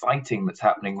something exciting that's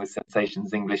happening with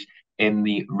Sensations English in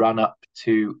the run-up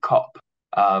to COP,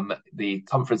 the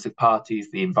Conference of Parties,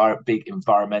 the big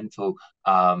environmental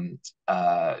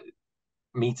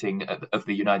meeting of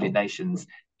the United Nations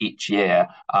each year,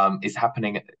 is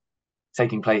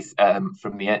taking place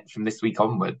from this week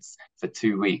onwards for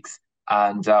 2 weeks.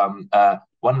 And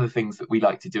one of the things that we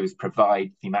like to do is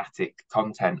provide thematic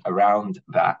content around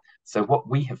that. So what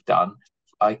we have done,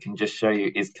 I can just show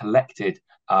you, is collected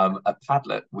a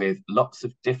Padlet with lots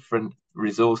of different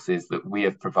resources that we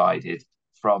have provided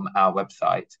from our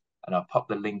website. And I'll pop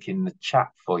the link in the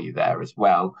chat for you there as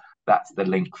well. That's the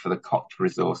link for the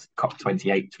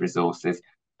COP28 resources.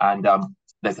 And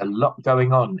there's a lot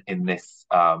going on in this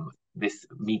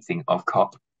meeting of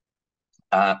COP.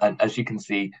 And as you can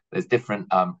see, there's different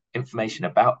information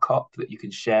about COP that you can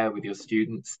share with your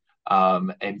students,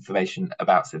 information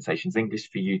about Sensations English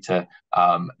for you to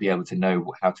be able to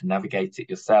know how to navigate it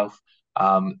yourself.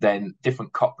 Then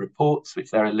different COP reports,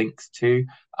 which there are links to.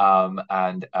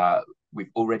 And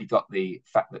we've already got the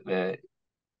fact that the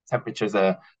temperatures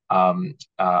are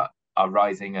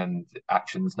rising and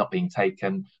actions not being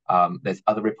taken. There's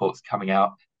other reports coming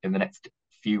out in the next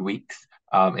few weeks,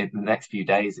 in the next few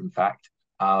days, in fact.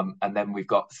 And then we've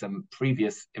got some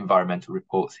previous environmental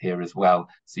reports here as well,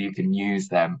 so you can use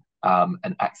them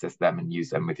and access them and use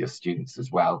them with your students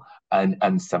as well.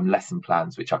 And some lesson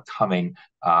plans which are coming.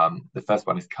 The first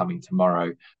one is coming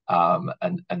tomorrow,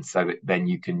 and so then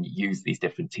you can use these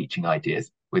different teaching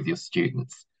ideas with your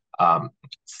students.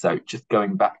 So just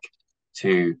going back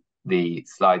to the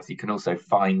slides, you can also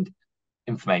find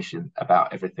information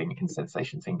about everything in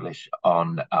Sensations English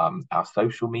on our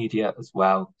social media as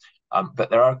well. But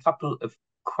there are a couple of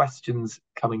questions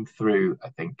coming through, I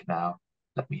think, now.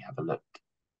 Let me have a look.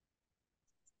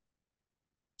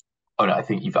 Oh no, I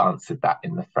think you've answered that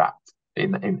in the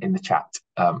chat,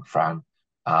 Fran.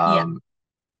 Yeah. Do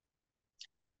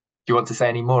you want to say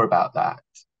any more about that?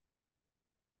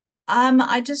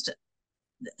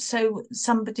 So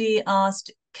somebody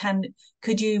asked,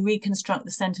 could you reconstruct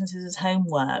the sentences as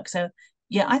homework? So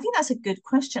yeah, I think that's a good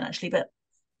question actually, but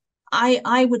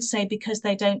I would say because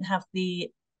they don't have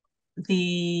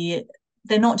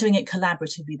they're not doing it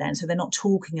collaboratively then, so they're not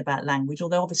talking about language,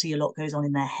 although obviously a lot goes on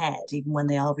in their head even when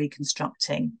they are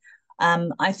reconstructing.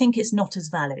 I think it's not as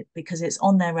valid because it's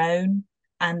on their own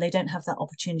and they don't have that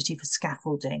opportunity for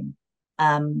scaffolding.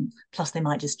 Plus they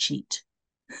might just cheat.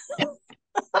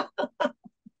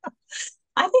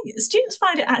 I think students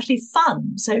find it actually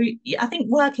fun. So I think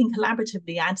working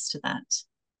collaboratively adds to that.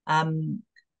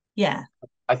 Yeah.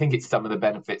 I think it's some of the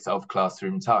benefits of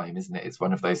classroom time, isn't it? It's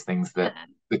one of those things that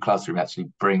the classroom actually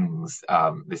brings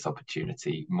this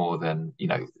opportunity more than,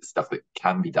 stuff that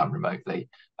can be done remotely.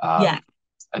 Yeah.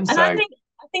 And so I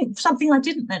think something I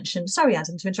didn't mention, sorry,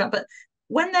 Adam, to interrupt, but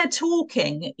when they're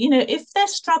talking, if they're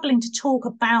struggling to talk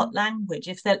about language,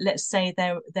 if they're, let's say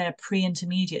they're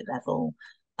pre-intermediate level,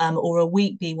 or a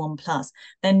weak B1 plus,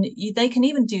 then they can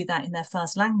even do that in their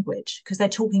first language because they're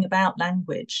talking about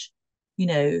language,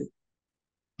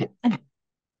 And,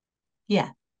 yeah.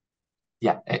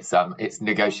 Yeah, it's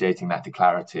negotiating that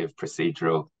declarative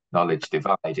procedural knowledge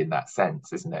divide in that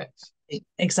sense, isn't it?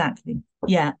 Exactly.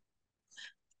 Yeah.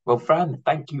 Well, Fran,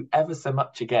 thank you ever so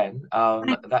much again.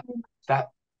 That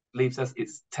leaves us,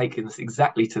 it's taken us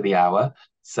exactly to the hour.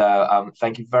 So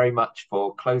thank you very much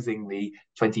for closing the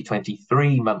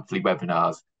 2023 monthly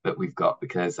webinars that we've got,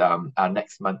 because our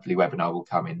next monthly webinar will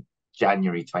come in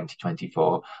January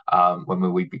 2024, when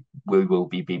we will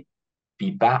be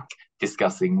back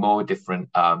discussing more different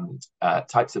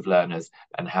types of learners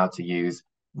and how to use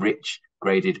rich,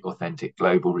 graded, authentic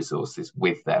global resources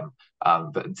with them.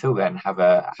 But until then, have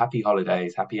a happy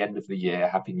holidays, happy end of the year,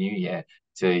 happy new year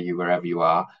to you wherever you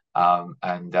are.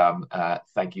 And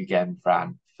thank you again,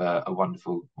 Fran, for a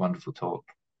wonderful, wonderful talk.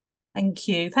 Thank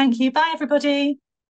you. Thank you. Bye, everybody.